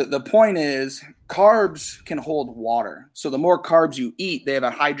 So the point is, carbs can hold water. So the more carbs you eat, they have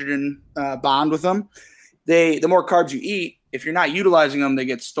a hydrogen bond with them. The more carbs you eat, if you're not utilizing them, they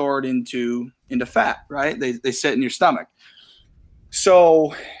get stored into fat, right? They sit in your stomach.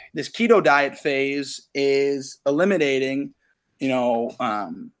 So this keto diet phase is eliminating,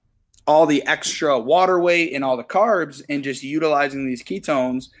 all the extra water weight and all the carbs and just utilizing these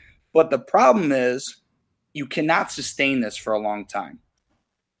ketones. But the problem is you cannot sustain this for a long time.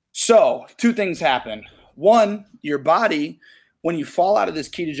 So 2 things happen. One, your body, when you fall out of this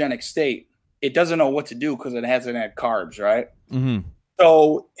ketogenic state, it doesn't know what to do because it hasn't had carbs, right? Mm-hmm.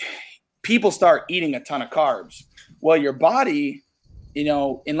 So people start eating a ton of carbs. Well, your body,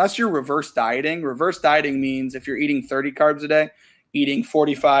 unless you're reverse dieting means if you're eating 30 carbs a day, eating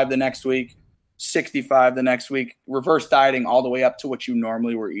 45 the next week, 65 the next week, reverse dieting all the way up to what you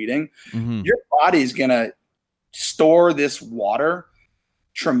normally were eating, mm-hmm. Your body's going to store this water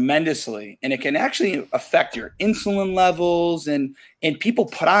tremendously, and it can actually affect your insulin levels, and people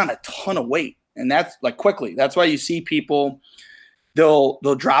put on a ton of weight, and that's like quickly. That's why you see people, they'll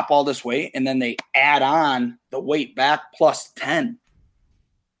drop all this weight and then they add on the weight back plus 10.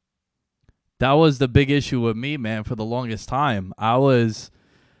 That was the big issue with me, man. For the longest time, I'd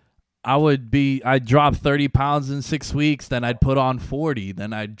drop 30 pounds in 6 weeks, then I'd put on 40,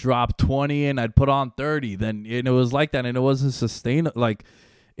 then I'd drop 20 and I'd put on 30. Then it was like that, and it wasn't sustainable. Like,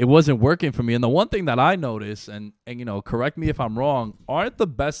 it wasn't working for me. And the one thing that I noticed, and correct me if I'm wrong, aren't the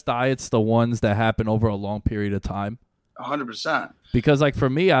best diets the ones that happen over a long period of time? 100%. Because like for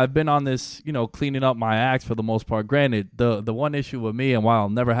me, I've been on this, cleaning up my acts for the most part. Granted, the one issue with me, and why I'll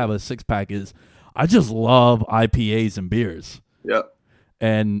never have a 6-pack, is I just love IPAs and beers. Yep.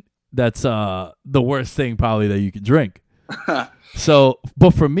 And that's the worst thing probably that you could drink. So,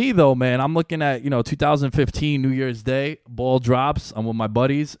 but for me though, man, I'm looking at, 2015 New Year's Day, ball drops. I'm with my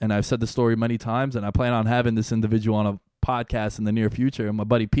buddies, and I've said the story many times, and I plan on having this individual on a podcast in the near future. And my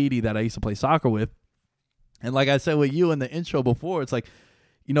buddy Petey that I used to play soccer with. And like I said with you in the intro before, it's like,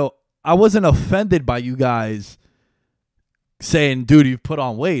 I wasn't offended by you guys saying, dude, you've put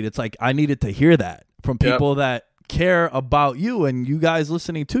on weight. It's like, I needed to hear that from people that care about you, and you guys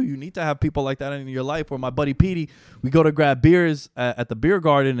listening too. You need to have people like that in your life. Where my buddy Petey, we go to grab beers at the beer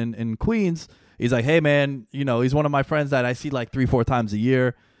garden in Queens. He's like, hey man, he's one of my friends that I see like 3-4 times a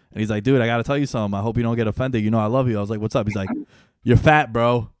year. And he's like, dude, I got to tell you something. I hope you don't get offended. I love you. I was like, what's up? He's like, you're fat,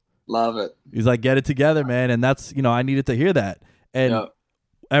 bro. Love it. He's like, get it together, man. And that's, I needed to hear that. And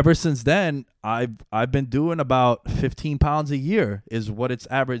ever since then, I've been doing about 15 pounds a year is what it's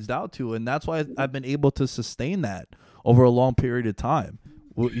averaged out to. And that's why I've been able to sustain that over a long period of time.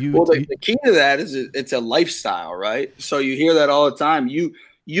 The key to that is it's a lifestyle, right? So you hear that all the time.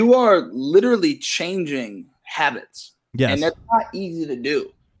 You are literally changing habits. Yes. And that's not easy to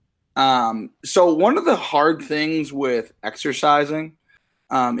do. So one of the hard things with exercising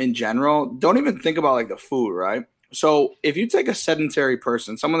in general, don't even think about like the food, right? So if you take a sedentary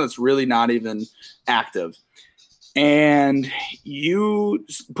person, someone that's really not even active, and you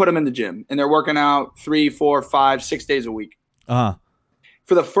put them in the gym and they're working out 3, 4, 5, 6 days a week. Uh-huh.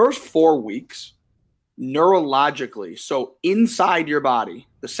 For the first 4 weeks, neurologically, so inside your body,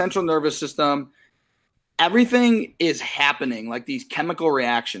 the central nervous system, everything is happening, like these chemical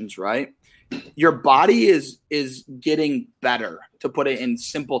reactions, right? Your body is getting better, to put it in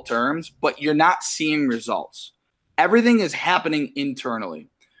simple terms, but you're not seeing results. Everything is happening internally.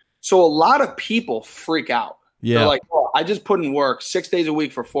 So a lot of people freak out. Yeah. They're like, oh, I just put in work 6 days a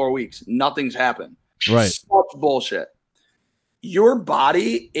week for 4 weeks. Nothing's happened. Right. Such bullshit. Your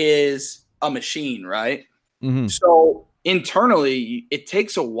body is a machine, right? Mm-hmm. So internally, it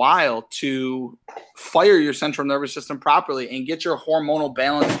takes a while to fire your central nervous system properly and get your hormonal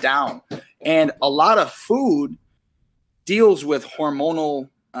balance down. And a lot of food deals with hormonal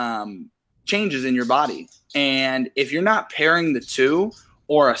changes in your body. And if you're not pairing the two,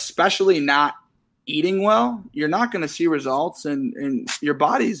 or especially not eating well, you're not going to see results, and your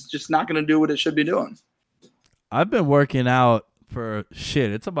body's just not going to do what it should be doing. I've been working out for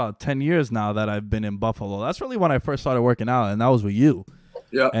it's about 10 years now that I've been in Buffalo. That's really when I first started working out, and that was with you.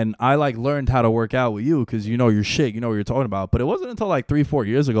 Yeah. And I learned how to work out with you because you know your shit, you know what you're talking about. But it wasn't until 3-4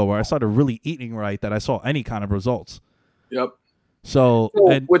 years ago where I started really eating right that I saw any kind of results. Yep. So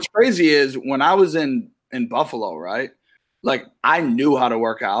what's crazy is when I was in Buffalo, right? I knew how to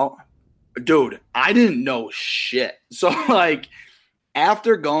work out. Dude, I didn't know shit. So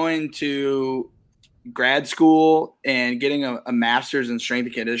after going to grad school and getting a master's in strength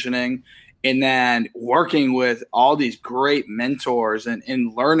and conditioning, and then working with all these great mentors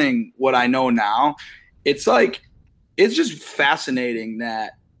and learning what I know now, it's just fascinating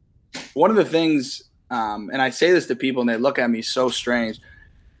that one of the things, and I say this to people and they look at me so strange,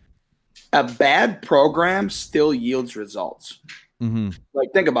 a bad program still yields results. Mm-hmm.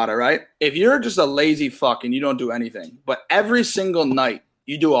 Think about it, right? If you're just a lazy fuck and you don't do anything, but every single night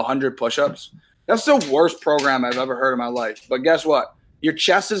you do 100 push-ups, that's the worst program I've ever heard in my life. But guess what? Your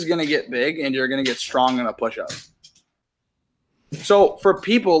chest is going to get big and you're going to get strong in a push-up. So for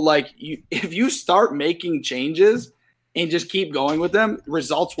people if you start making changes and just keep going with them,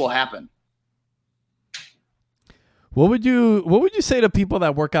 results will happen. What would you say to people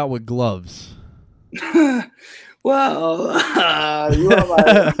that work out with gloves? Well, you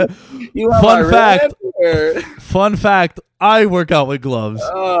want Fun fact, I work out with gloves.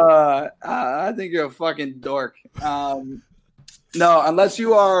 I think you're a fucking dork. No, unless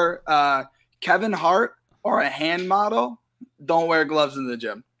you are Kevin Hart or a hand model, don't wear gloves in the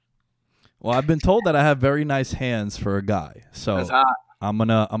gym. Well, I've been told that I have very nice hands for a guy. So that's hot. I'm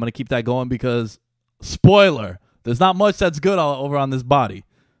gonna keep that going because, spoiler, there's not much that's good all over on this body.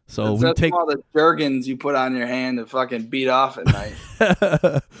 So that's all the Jergens you put on your hand to fucking beat off at night.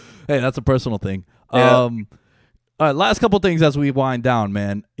 Hey, that's a personal thing. Yeah. All right, last couple things as we wind down,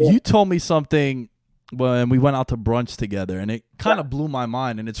 man. Yeah. You told me something when we went out to brunch together, and it kind of blew my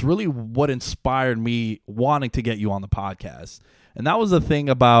mind, and it's really what inspired me wanting to get you on the podcast. And that was the thing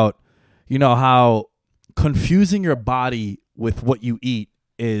about, how confusing your body with what you eat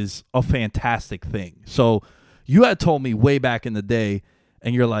is a fantastic thing. So you had told me way back in the day,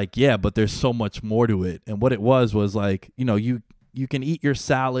 and you're like, yeah, but there's so much more to it. And what it was you can eat your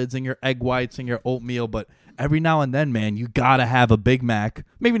salads and your egg whites and your oatmeal, but every now and then, man, you got to have a Big Mac.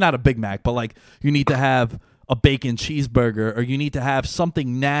 Maybe not a Big Mac, but you need to have a bacon cheeseburger, or you need to have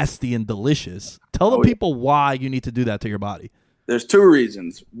something nasty and delicious. Tell the people why you need to do that to your body. There's two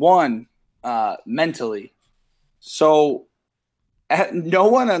reasons. One, mentally. So no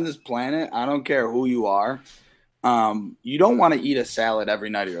one on this planet, I don't care who you are, you don't want to eat a salad every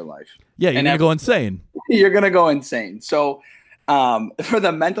night of your life. Yeah, you're going to go insane. You're going to go insane. So for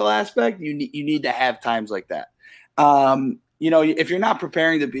the mental aspect, you need to have times like that. If you're not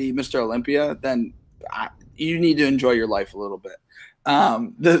preparing to be Mr. Olympia, then you need to enjoy your life a little bit.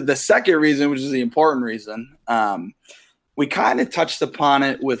 The second reason, which is the important reason, we kind of touched upon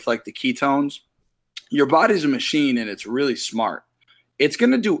it with the ketones. Your body's a machine and it's really smart. It's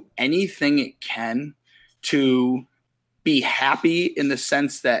going to do anything it can to be happy, in the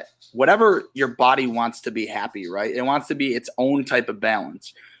sense that whatever your body wants to be happy, right? It wants to be its own type of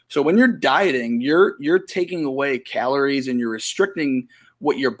balance. So when you're dieting, you're taking away calories and you're restricting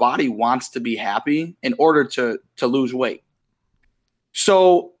what your body wants to be happy in order to lose weight.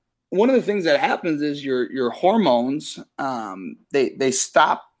 So one of the things that happens is your hormones, they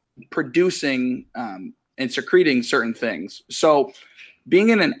stop producing and secreting certain things. So being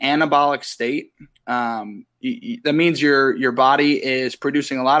in an anabolic state, that means your body is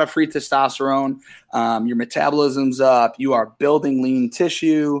producing a lot of free testosterone. Your metabolism's up. You are building lean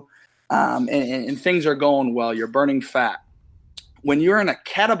tissue, and things are going well. You're burning fat. When you're in a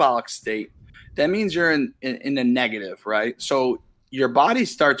catabolic state, that means you're in the negative, right? So your body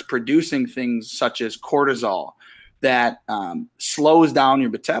starts producing things such as cortisol that slows down your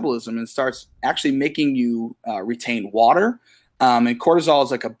metabolism and starts actually making you retain water. And cortisol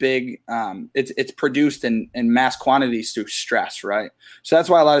is a big, it's produced in mass quantities through stress, right? So that's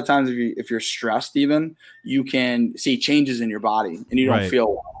why a lot of times if you're stressed, even, you can see changes in your body and you don't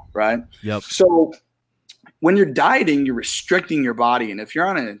feel well, right? Yep. So when you're dieting, you're restricting your body. And if you're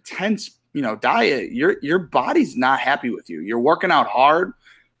on an intense, diet, your body's not happy with you. You're working out hard,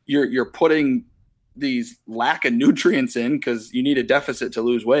 you're putting these lack of nutrients in because you need a deficit to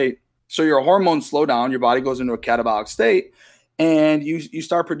lose weight. So your hormones slow down, your body goes into a catabolic state, and you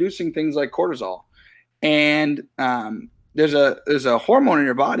start producing things like cortisol. And there's a hormone in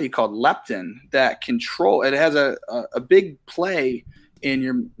your body called leptin that it has a big play in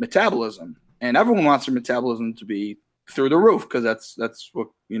your metabolism. And everyone wants their metabolism to be through the roof because that's what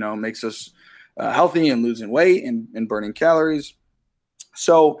makes us healthy and losing weight and burning calories.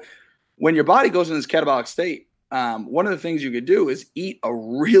 So when your body goes in this catabolic state, one of the things you could do is eat a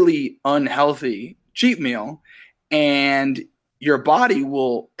really unhealthy cheat meal, and your body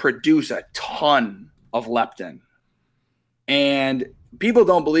will produce a ton of leptin. And people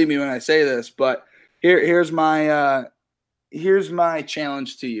don't believe me when I say this, but here's my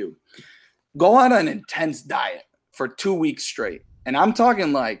challenge to you. Go on an intense diet for 2 weeks straight. And I'm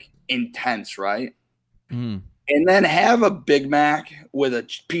talking like intense, right? Mm. And then have a Big Mac with a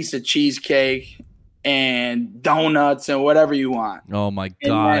piece of cheesecake and donuts and whatever you want. Oh my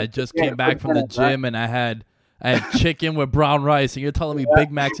God. I just came back from the gym and I had chicken with brown rice, and you're telling me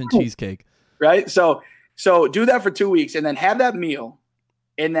Big Macs and cheesecake. Right? So do that for 2 weeks and then have that meal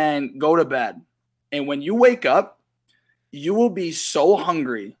and then go to bed. And when you wake up, you will be so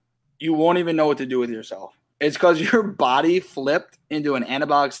hungry, you won't even know what to do with yourself. It's because your body flipped into an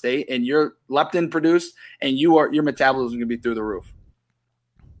anabolic state and your leptin produced, and your metabolism is going to be through the roof.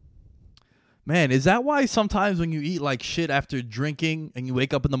 Man, is that why sometimes when you eat like shit after drinking and you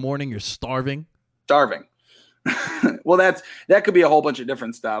wake up in the morning, you're starving? Starving. Well, that could be a whole bunch of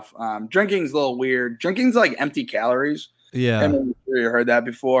different stuff. Drinking's a little weird. Drinking's like empty calories. Yeah. I'm sure you heard that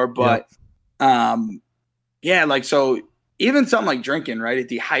before, but like, so even something like drinking, right? It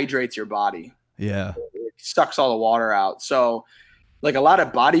dehydrates your body. Yeah. It sucks all the water out. So like a lot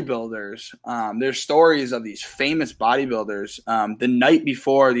of bodybuilders, there's stories of these famous bodybuilders. The night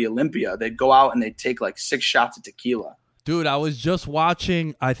before the Olympia, they'd go out and they'd take like 6 shots of tequila. Dude, I was just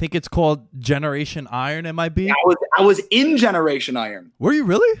watching, I think it's called Generation Iron, it might be. I was in Generation Iron. Were you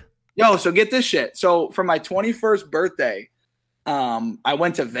really? Yo, so get this shit. So for my 21st birthday, I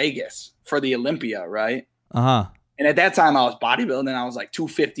went to Vegas for the Olympia, right? Uh-huh. And at that time I was bodybuilding. I was like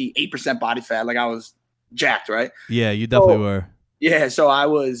 250, 8% body fat. Like I was jacked, right? Yeah, you definitely were. Yeah, so I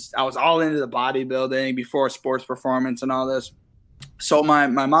was all into the bodybuilding before sports performance and all this. So my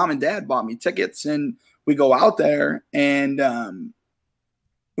mom and dad bought me tickets, and we go out there, and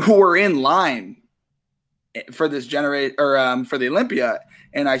we're in line for this for the Olympia,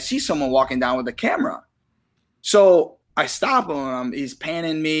 and I see someone walking down with a camera. So I stop him. He's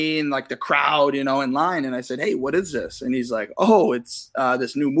panning me and like the crowd, in line. And I said, "Hey, what is this?" And he's like, "Oh, it's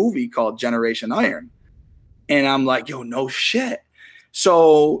this new movie called Generation Iron." And I'm like, "Yo, no shit."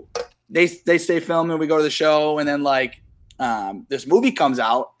 So they stay filming. We go to the show, and then like this movie comes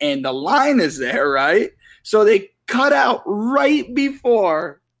out, and the line is there, right? So they cut out right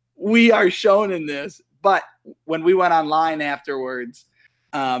before we are shown in this. But when we went online afterwards,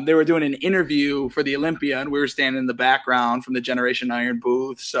 they were doing an interview for the Olympia, and we were standing in the background from the Generation Iron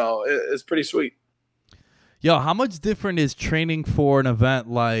booth. So it's pretty sweet. Yo, how much different is training for an event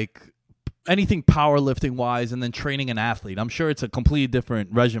like anything powerlifting wise and then training an athlete? I'm sure it's a completely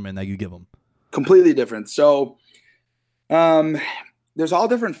different regimen that you give them. Completely different. So there's all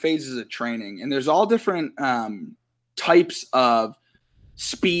different phases of training, and there's all different types of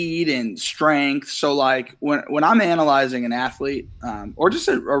speed and strength. So like when I'm analyzing an athlete or just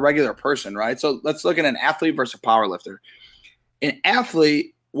a regular person, right? So let's look at an athlete versus a power lifter. An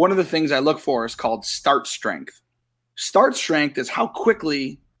athlete, one of the things I look for is called start strength. Start strength is how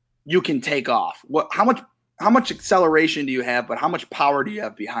quickly you can take off. How much acceleration do you have, but how much power do you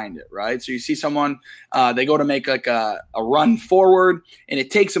have behind it, right? So you see someone, they go to make like a run forward, and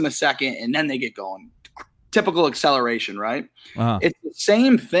it takes them a second, and then they get going. Typical acceleration, right? Uh-huh. It's the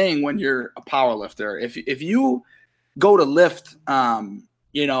same thing when you're a power lifter. If you go to lift,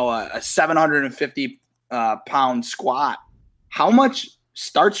 a 750 pound squat, how much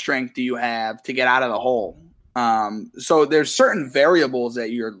start strength do you have to get out of the hole? So there's certain variables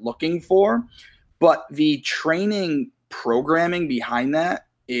that you're looking for, but the training programming behind that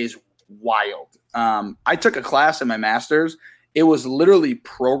is wild. I took a class in my master's. It was literally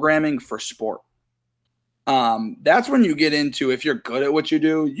programming for sport. That's when you get into, if you're good at what you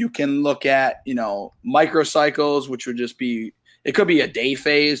do, you can look at, microcycles, which would just be, it could be a day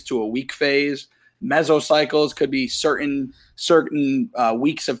phase to a week phase. Mesocycles could be certain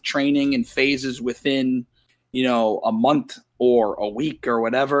weeks of training and phases within, a month or a week or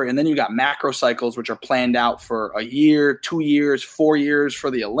whatever. And then you got macrocycles, which are planned out for a year, 2 years, 4 years for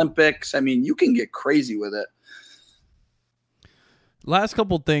the Olympics. I mean, you can get crazy with it. Last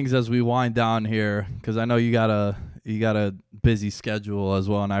couple things as we wind down here, because I know you got a busy schedule as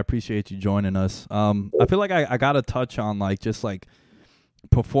well, and I appreciate you joining us. I feel like I got to touch on just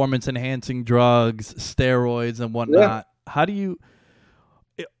performance enhancing drugs, steroids, and whatnot. Yeah.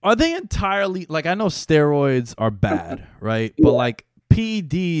 Are they entirely I know steroids are bad, right? Yeah. But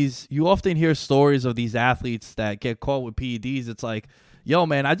PEDs, you often hear stories of these athletes that get caught with PEDs. It's yo,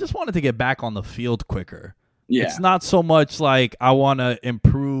 man, I just wanted to get back on the field quicker. Yeah. It's not so much I want to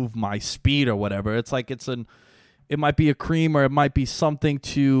improve my speed or whatever. It's it might be a cream, or it might be something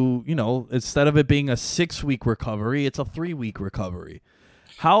to, instead of it being a 6-week recovery, it's a 3-week recovery.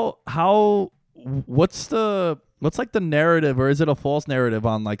 What's the narrative, or is it a false narrative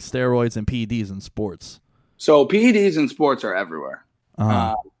on steroids and PEDs in sports? So PEDs in sports are everywhere.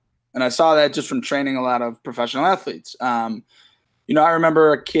 Uh-huh. And I saw that just from training a lot of professional athletes. I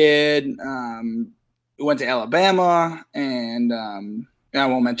remember a kid who went to Alabama, and I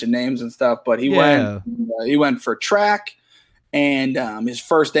won't mention names and stuff, but he went for track, and his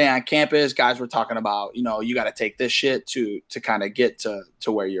first day on campus, guys were talking about, you got to take this shit to kind of get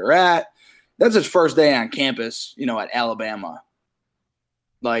to where you're at. That's his first day on campus, at Alabama.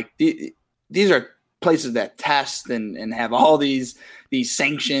 These are places that test and have all these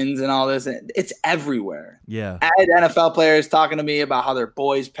sanctions and all this. It's everywhere. Yeah. I had NFL players talking to me about how their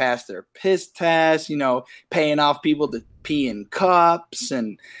boys passed their piss test, paying off people to pee in cups.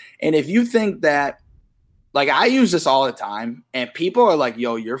 And if you think that, I use this all the time, and people are like,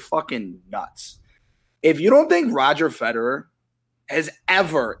 yo, you're fucking nuts. If you don't think Roger Federer has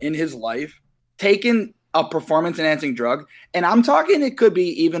ever in his life taken a performance-enhancing drug, and I'm talking it could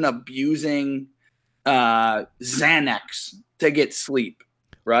be even abusing Xanax to get sleep,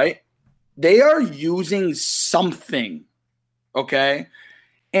 right? They are using something, okay?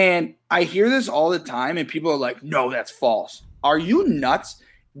 And I hear this all the time, and people are like, no, that's false. Are you nuts?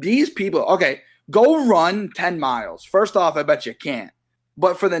 These people, okay, go run 10 miles. First off, I bet you can't.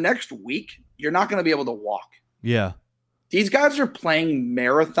 But for the next week, you're not going to be able to walk. Yeah. These guys are playing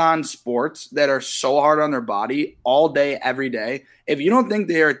marathon sports that are so hard on their body all day, every day. If you don't think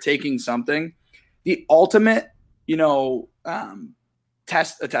they are taking something, the ultimate,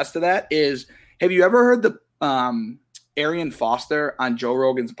 test to that is, have you ever heard the Arian Foster on Joe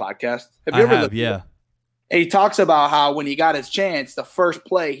Rogan's podcast? Yeah. And he talks about how when he got his chance, the first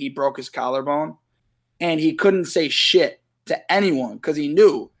play, he broke his collarbone, and he couldn't say shit to anyone because he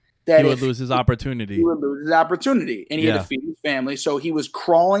knew that he would lose his opportunity. He would lose his opportunity, and he had to feed his family. So he was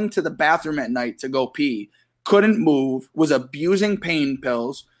crawling to the bathroom at night to go pee, couldn't move, was abusing pain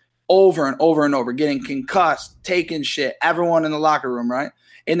pills over and over and over, getting concussed, taking shit, everyone in the locker room, right?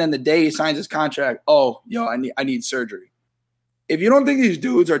 And then the day he signs his contract, I need surgery. If you don't think these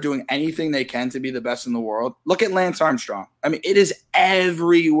dudes are doing anything they can to be the best in the world, look at Lance Armstrong. I mean, it is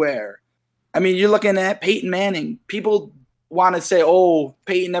everywhere. I mean, you're looking at Peyton Manning. People want to say,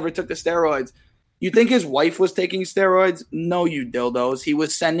 Peyton never took the steroids. You think his wife was taking steroids? No, you dildos. He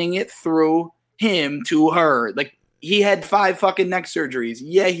was sending it through him to her. He had 5 fucking neck surgeries.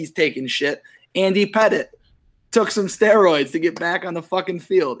 Yeah, he's taking shit. Andy Pettit took some steroids to get back on the fucking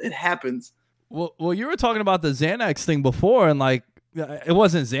field. It happens. Well, you were talking about the Xanax thing before, and it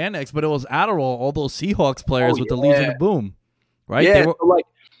wasn't Xanax, but it was Adderall. All those Seahawks players with the Legion of Boom, right? Yeah.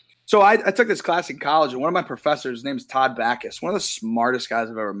 So I took this class in college, and one of my professors, his name is Todd Backus, one of the smartest guys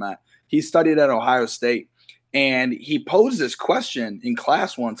I've ever met. He studied at Ohio State, and he posed this question in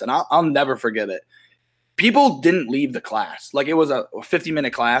class once, and I'll never forget it. People didn't leave the class. It was a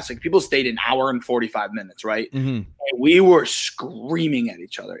 50-minute class. People stayed an hour and 45 minutes, right? Mm-hmm. And we were screaming at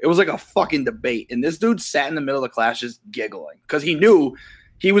each other. It was like a fucking debate. And this dude sat in the middle of the class just giggling because he knew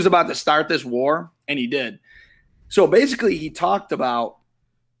he was about to start this war, and he did. So basically, he talked about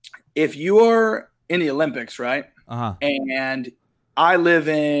if you're in the Olympics, right? Uh-huh. And I live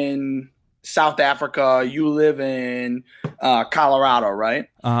in South Africa, you live in Colorado, right?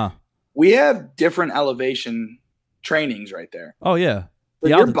 Uh-huh. We have different elevation trainings right there. Oh, yeah. So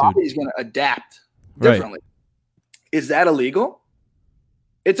your body's going to adapt differently. Right. Is that illegal?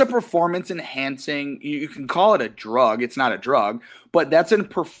 It's a performance enhancing. You can call it a drug. It's not a drug, but that's a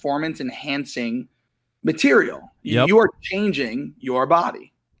performance enhancing material. Yep. You are changing your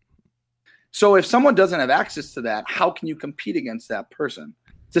body. So if someone doesn't have access to that, how can you compete against that person?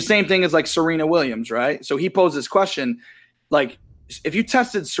 It's the same thing as Serena Williams, right? So he posed this question, if you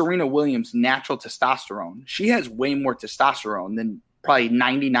tested Serena Williams' natural testosterone, she has way more testosterone than probably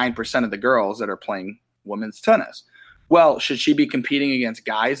 99% of the girls that are playing women's tennis. Well, should she be competing against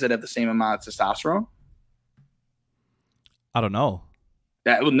guys that have the same amount of testosterone? I don't know.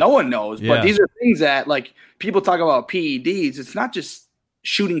 That no one knows, Yeah. but these are things that like people talk about PEDs. It's not just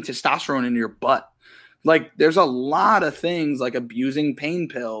shooting testosterone into your butt. Like there's a lot of things like abusing pain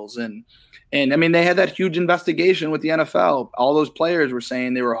pills and I mean they had that huge investigation with the NFL. All those players were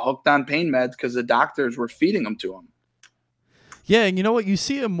saying they were hooked on pain meds because the doctors were feeding them to them. Yeah, and you know what? You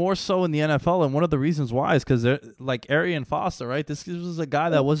see it more so in the NFL, and one of the reasons why is because like Arian Foster, right? This was a guy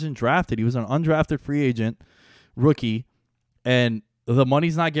that wasn't drafted. He was an undrafted free agent, rookie, and the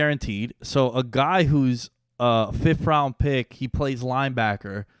money's not guaranteed. So a guy who's a fifth-round pick, he plays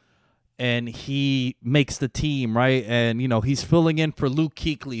linebacker, and he makes the team, right? And, you know, he's filling in for Luke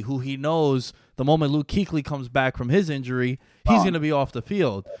Kuechly, who he knows the moment Luke Kuechly comes back from his injury, he's going to be off the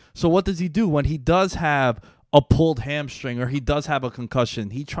field. So what does he do when he does have a pulled hamstring or he does have a concussion?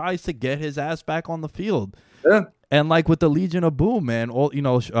 He tries to get his ass back on the field. Yeah. And like with the Legion of Boom, man,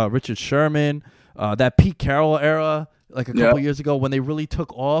 Richard Sherman, that Pete Carroll era, like a couple years ago when they really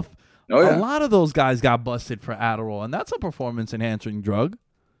took off, a lot of those guys got busted for Adderall, and that's a performance-enhancing drug.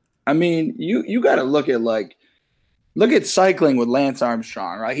 I mean, you got to look at cycling with Lance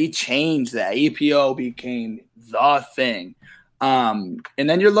Armstrong, right? He changed that. EPO became the thing. And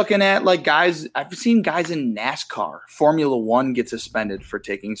then you're looking at like guys, I've seen guys in NASCAR, Formula One get suspended for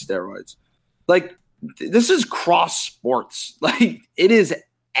taking steroids. Like this is cross sports. Like it is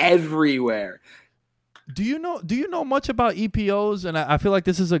everywhere. Do you know much about EPOs? And I feel like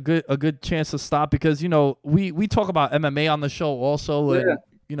this is a good chance to stop because, you know, we talk about MMA on the show also. And,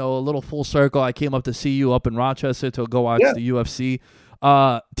 you know, a little full circle. I came up to see you up in Rochester to go watch the UFC.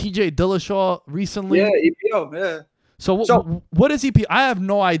 TJ Dillashaw recently. Yeah, EPO, yeah. So what is EPO? I have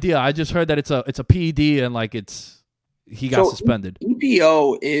no idea. I just heard that it's a PED and like he got suspended.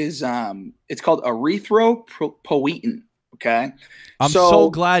 EPO is it's called erythropoietin. Okay, I'm so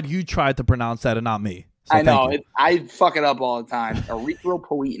glad you tried to pronounce that and not me. So I know I fuck it up all the time.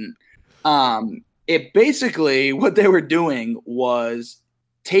 Erythropoietin. It basically what they were doing was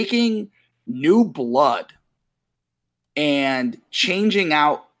taking new blood and changing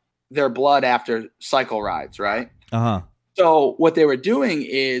out their blood after cycle rides, right? Uh-huh. So what they were doing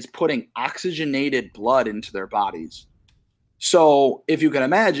is putting oxygenated blood into their bodies. So if you can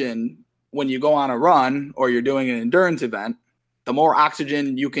imagine, when you go on a run or you're doing an endurance event, the more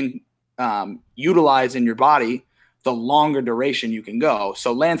oxygen you can utilize in your body, the longer duration you can go.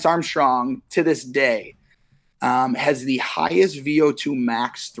 So Lance Armstrong, to this day, has the highest VO2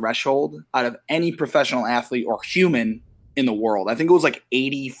 max threshold out of any professional athlete or human in the world. I think it was like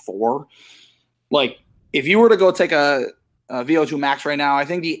 84. Like, if you were to go take a VO2 max right now, I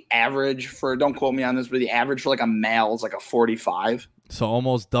think the average for, don't quote me on this, but the average for like a male is like a 45. So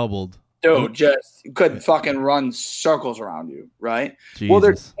almost doubled. Dude, just could fucking run circles around you, right? Jesus. Well,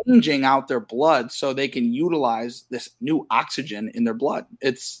 they're changing out their blood so they can utilize this new oxygen in their blood.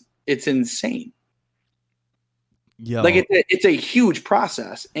 It's insane. Yo. Like it's a huge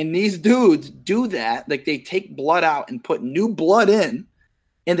process, and these dudes do that. Like they take blood out and put new blood in,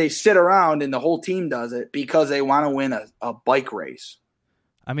 and they sit around, and the whole team does it because they want to win a bike race.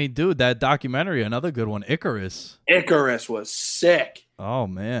 I mean, dude, that documentary, another good one, Icarus. Icarus was sick. Oh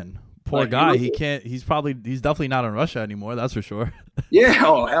man, poor guy. He's definitely not in Russia anymore. That's for sure. Yeah.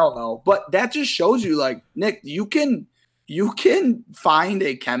 Oh hell no. But that just shows you, like, Nick, you can find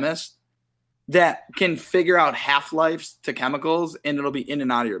a chemist that can figure out half-lives to chemicals, and it'll be in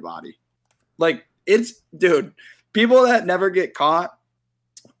and out of your body. Like, dude, people that never get caught,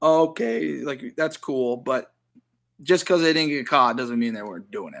 okay, like, that's cool, but just because they didn't get caught doesn't mean they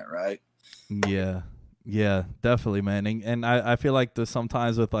weren't doing it, right? Yeah, definitely, man. And I feel like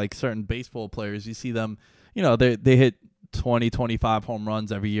sometimes with, like, certain baseball players, you see them, you know, they hit 20, 25 home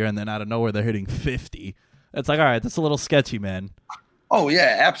runs every year, and then out of nowhere they're hitting 50. It's like, all right, that's a little sketchy, man. Oh,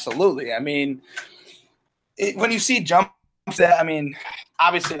 yeah, absolutely. I mean, when you see jumps that, I mean,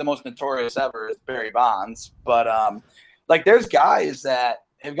 obviously the most notorious ever is Barry Bonds. But, like, there's guys that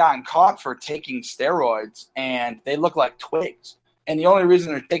have gotten caught for taking steroids, and they look like twigs. And the only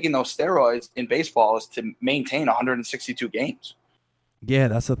reason they're taking those steroids in baseball is to maintain 162 games. Yeah,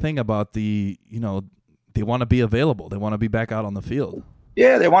 that's the thing about they want to be available. They want to be back out on the field.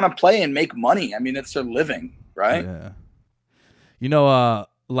 Yeah, they want to play and make money. I mean, it's their living, right? Yeah. You know,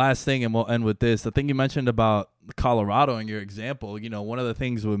 last thing, and we'll end with this. The thing you mentioned about Colorado in your example, you know, one of the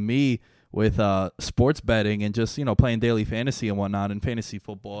things with me with sports betting and just, you know, playing daily fantasy and whatnot, and fantasy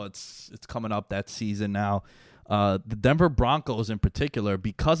football, it's coming up that season now. The Denver Broncos in particular,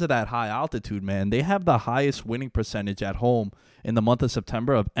 because of that high altitude, man, they have the highest winning percentage at home in the month of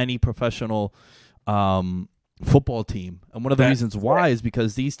September of any professional football team. And one of the reasons why is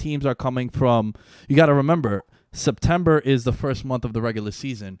because these teams are coming from, you got to remember, September is the first month of the regular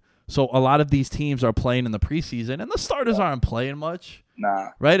season. So a lot of these teams are playing in the preseason, and the starters aren't playing much. Nah.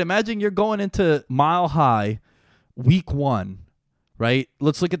 Right? Imagine you're going into Mile High week 1, right?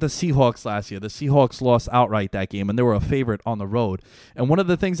 Let's look at the Seahawks last year. The Seahawks lost outright that game, and they were a favorite on the road. And one of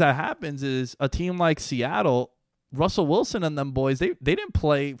the things that happens is a team like Seattle, Russell Wilson and them boys, they didn't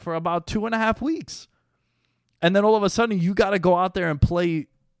play for about 2.5 weeks. And then all of a sudden, you got to go out there and play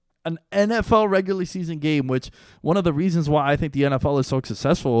an NFL regular season game, which one of the reasons why I think the NFL is so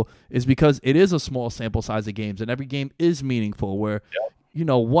successful is because it is a small sample size of games, and every game is meaningful where,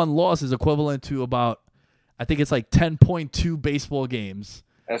 one loss is equivalent to about, I think it's like 10.2 baseball games.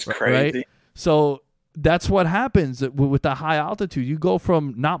 That's crazy. Right? So that's what happens with the high altitude. You go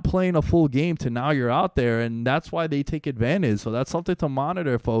from not playing a full game to now you're out there, and that's why they take advantage. So that's something to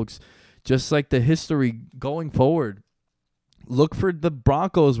monitor, folks, just like the history going forward. Look for the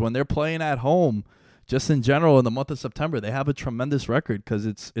Broncos when they're playing at home. Just in general, in the month of September, they have a tremendous record because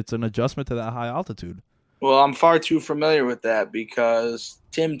it's an adjustment to that high altitude. Well, I'm far too familiar with that because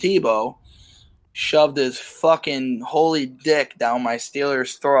Tim Tebow shoved his fucking holy dick down my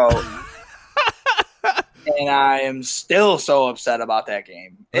Steelers' throat. And I am still so upset about that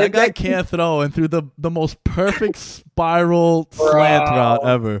game. That guy can't throw and threw the most perfect spiral slant route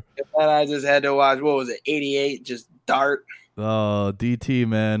ever. And I just had to watch, what was it, 88, just dart. Oh, DT,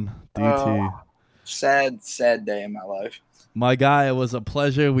 man. DT. Sad day in my life. My guy, it was a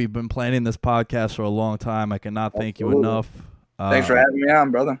pleasure. We've been planning this podcast for a long time. I cannot thank you enough. Thanks for having me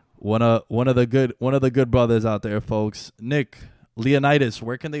on, brother. One of the good brothers out there, folks. Nick Leonidas,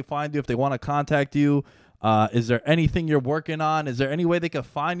 where can they find you if they want to contact you? Is there anything you're working on? Is there any way they can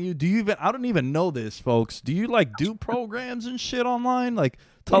find you? I don't even know this, folks. Do you do programs and shit online?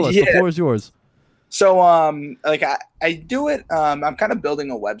 Tell us, the floor is yours. So, I do it. I'm kind of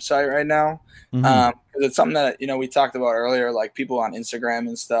building a website right now. Because it's something that, we talked about earlier, like people on Instagram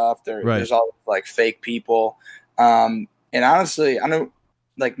and stuff. There's all fake people. And honestly, I know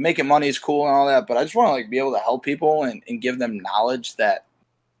making money is cool and all that, but I just want to be able to help people and give them knowledge that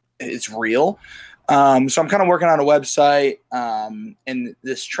it's real. So I'm kind of working on a website and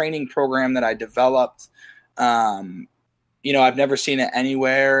this training program that I developed. I've never seen it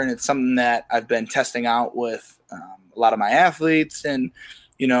anywhere, and it's something that I've been testing out with a lot of my athletes. And,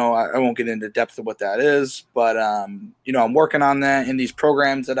 I won't get into depth of what that is, but, I'm working on that. And these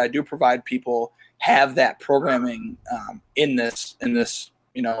programs that I do provide people have that programming in this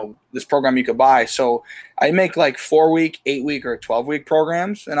program you could buy. So I make 4-week, 8-week, or 12-week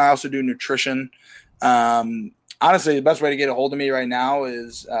programs, and I also do nutrition. Honestly, the best way to get a hold of me right now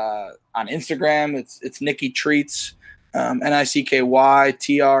is on Instagram. It's Nicky Treats.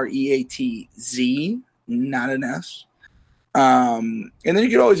 NICKYTREATZ, not an S. And then you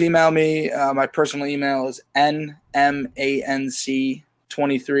can always email me. My personal email is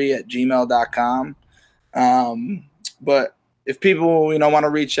nmanc23@gmail.com. But if people, want to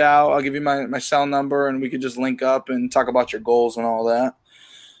reach out, I'll give you my cell number, and we could just link up and talk about your goals and all that,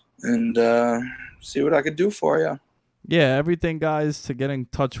 and see what I could do for you. Yeah, everything, guys, to get in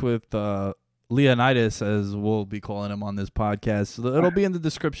touch with Leonidas, as we'll be calling him on this podcast. It'll be in the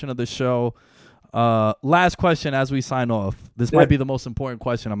description of the show. Last question as we sign off. This might be the most important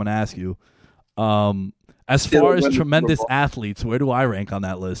question I'm going to ask you. As far as tremendous athletes, where do I rank on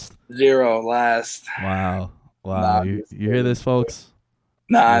that list? 0, last. Wow. You hear this, folks?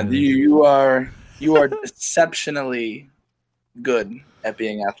 Nah, you are exceptionally good at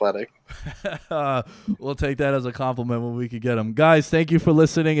being athletic. We'll take that as a compliment when we could get them. Guys, thank you for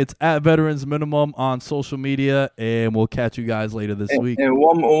listening. It's at Veterans Minimum on social media, and we'll catch you guys later this week. And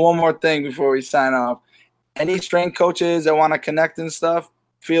one more thing before we sign off. Any strength coaches that want to connect and stuff,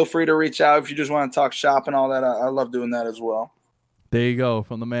 feel free to reach out if you just want to talk shop and all that. I love doing that as well. There you go,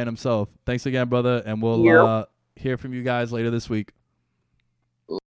 from the man himself. Thanks again, brother, and we'll hear from you guys later this week.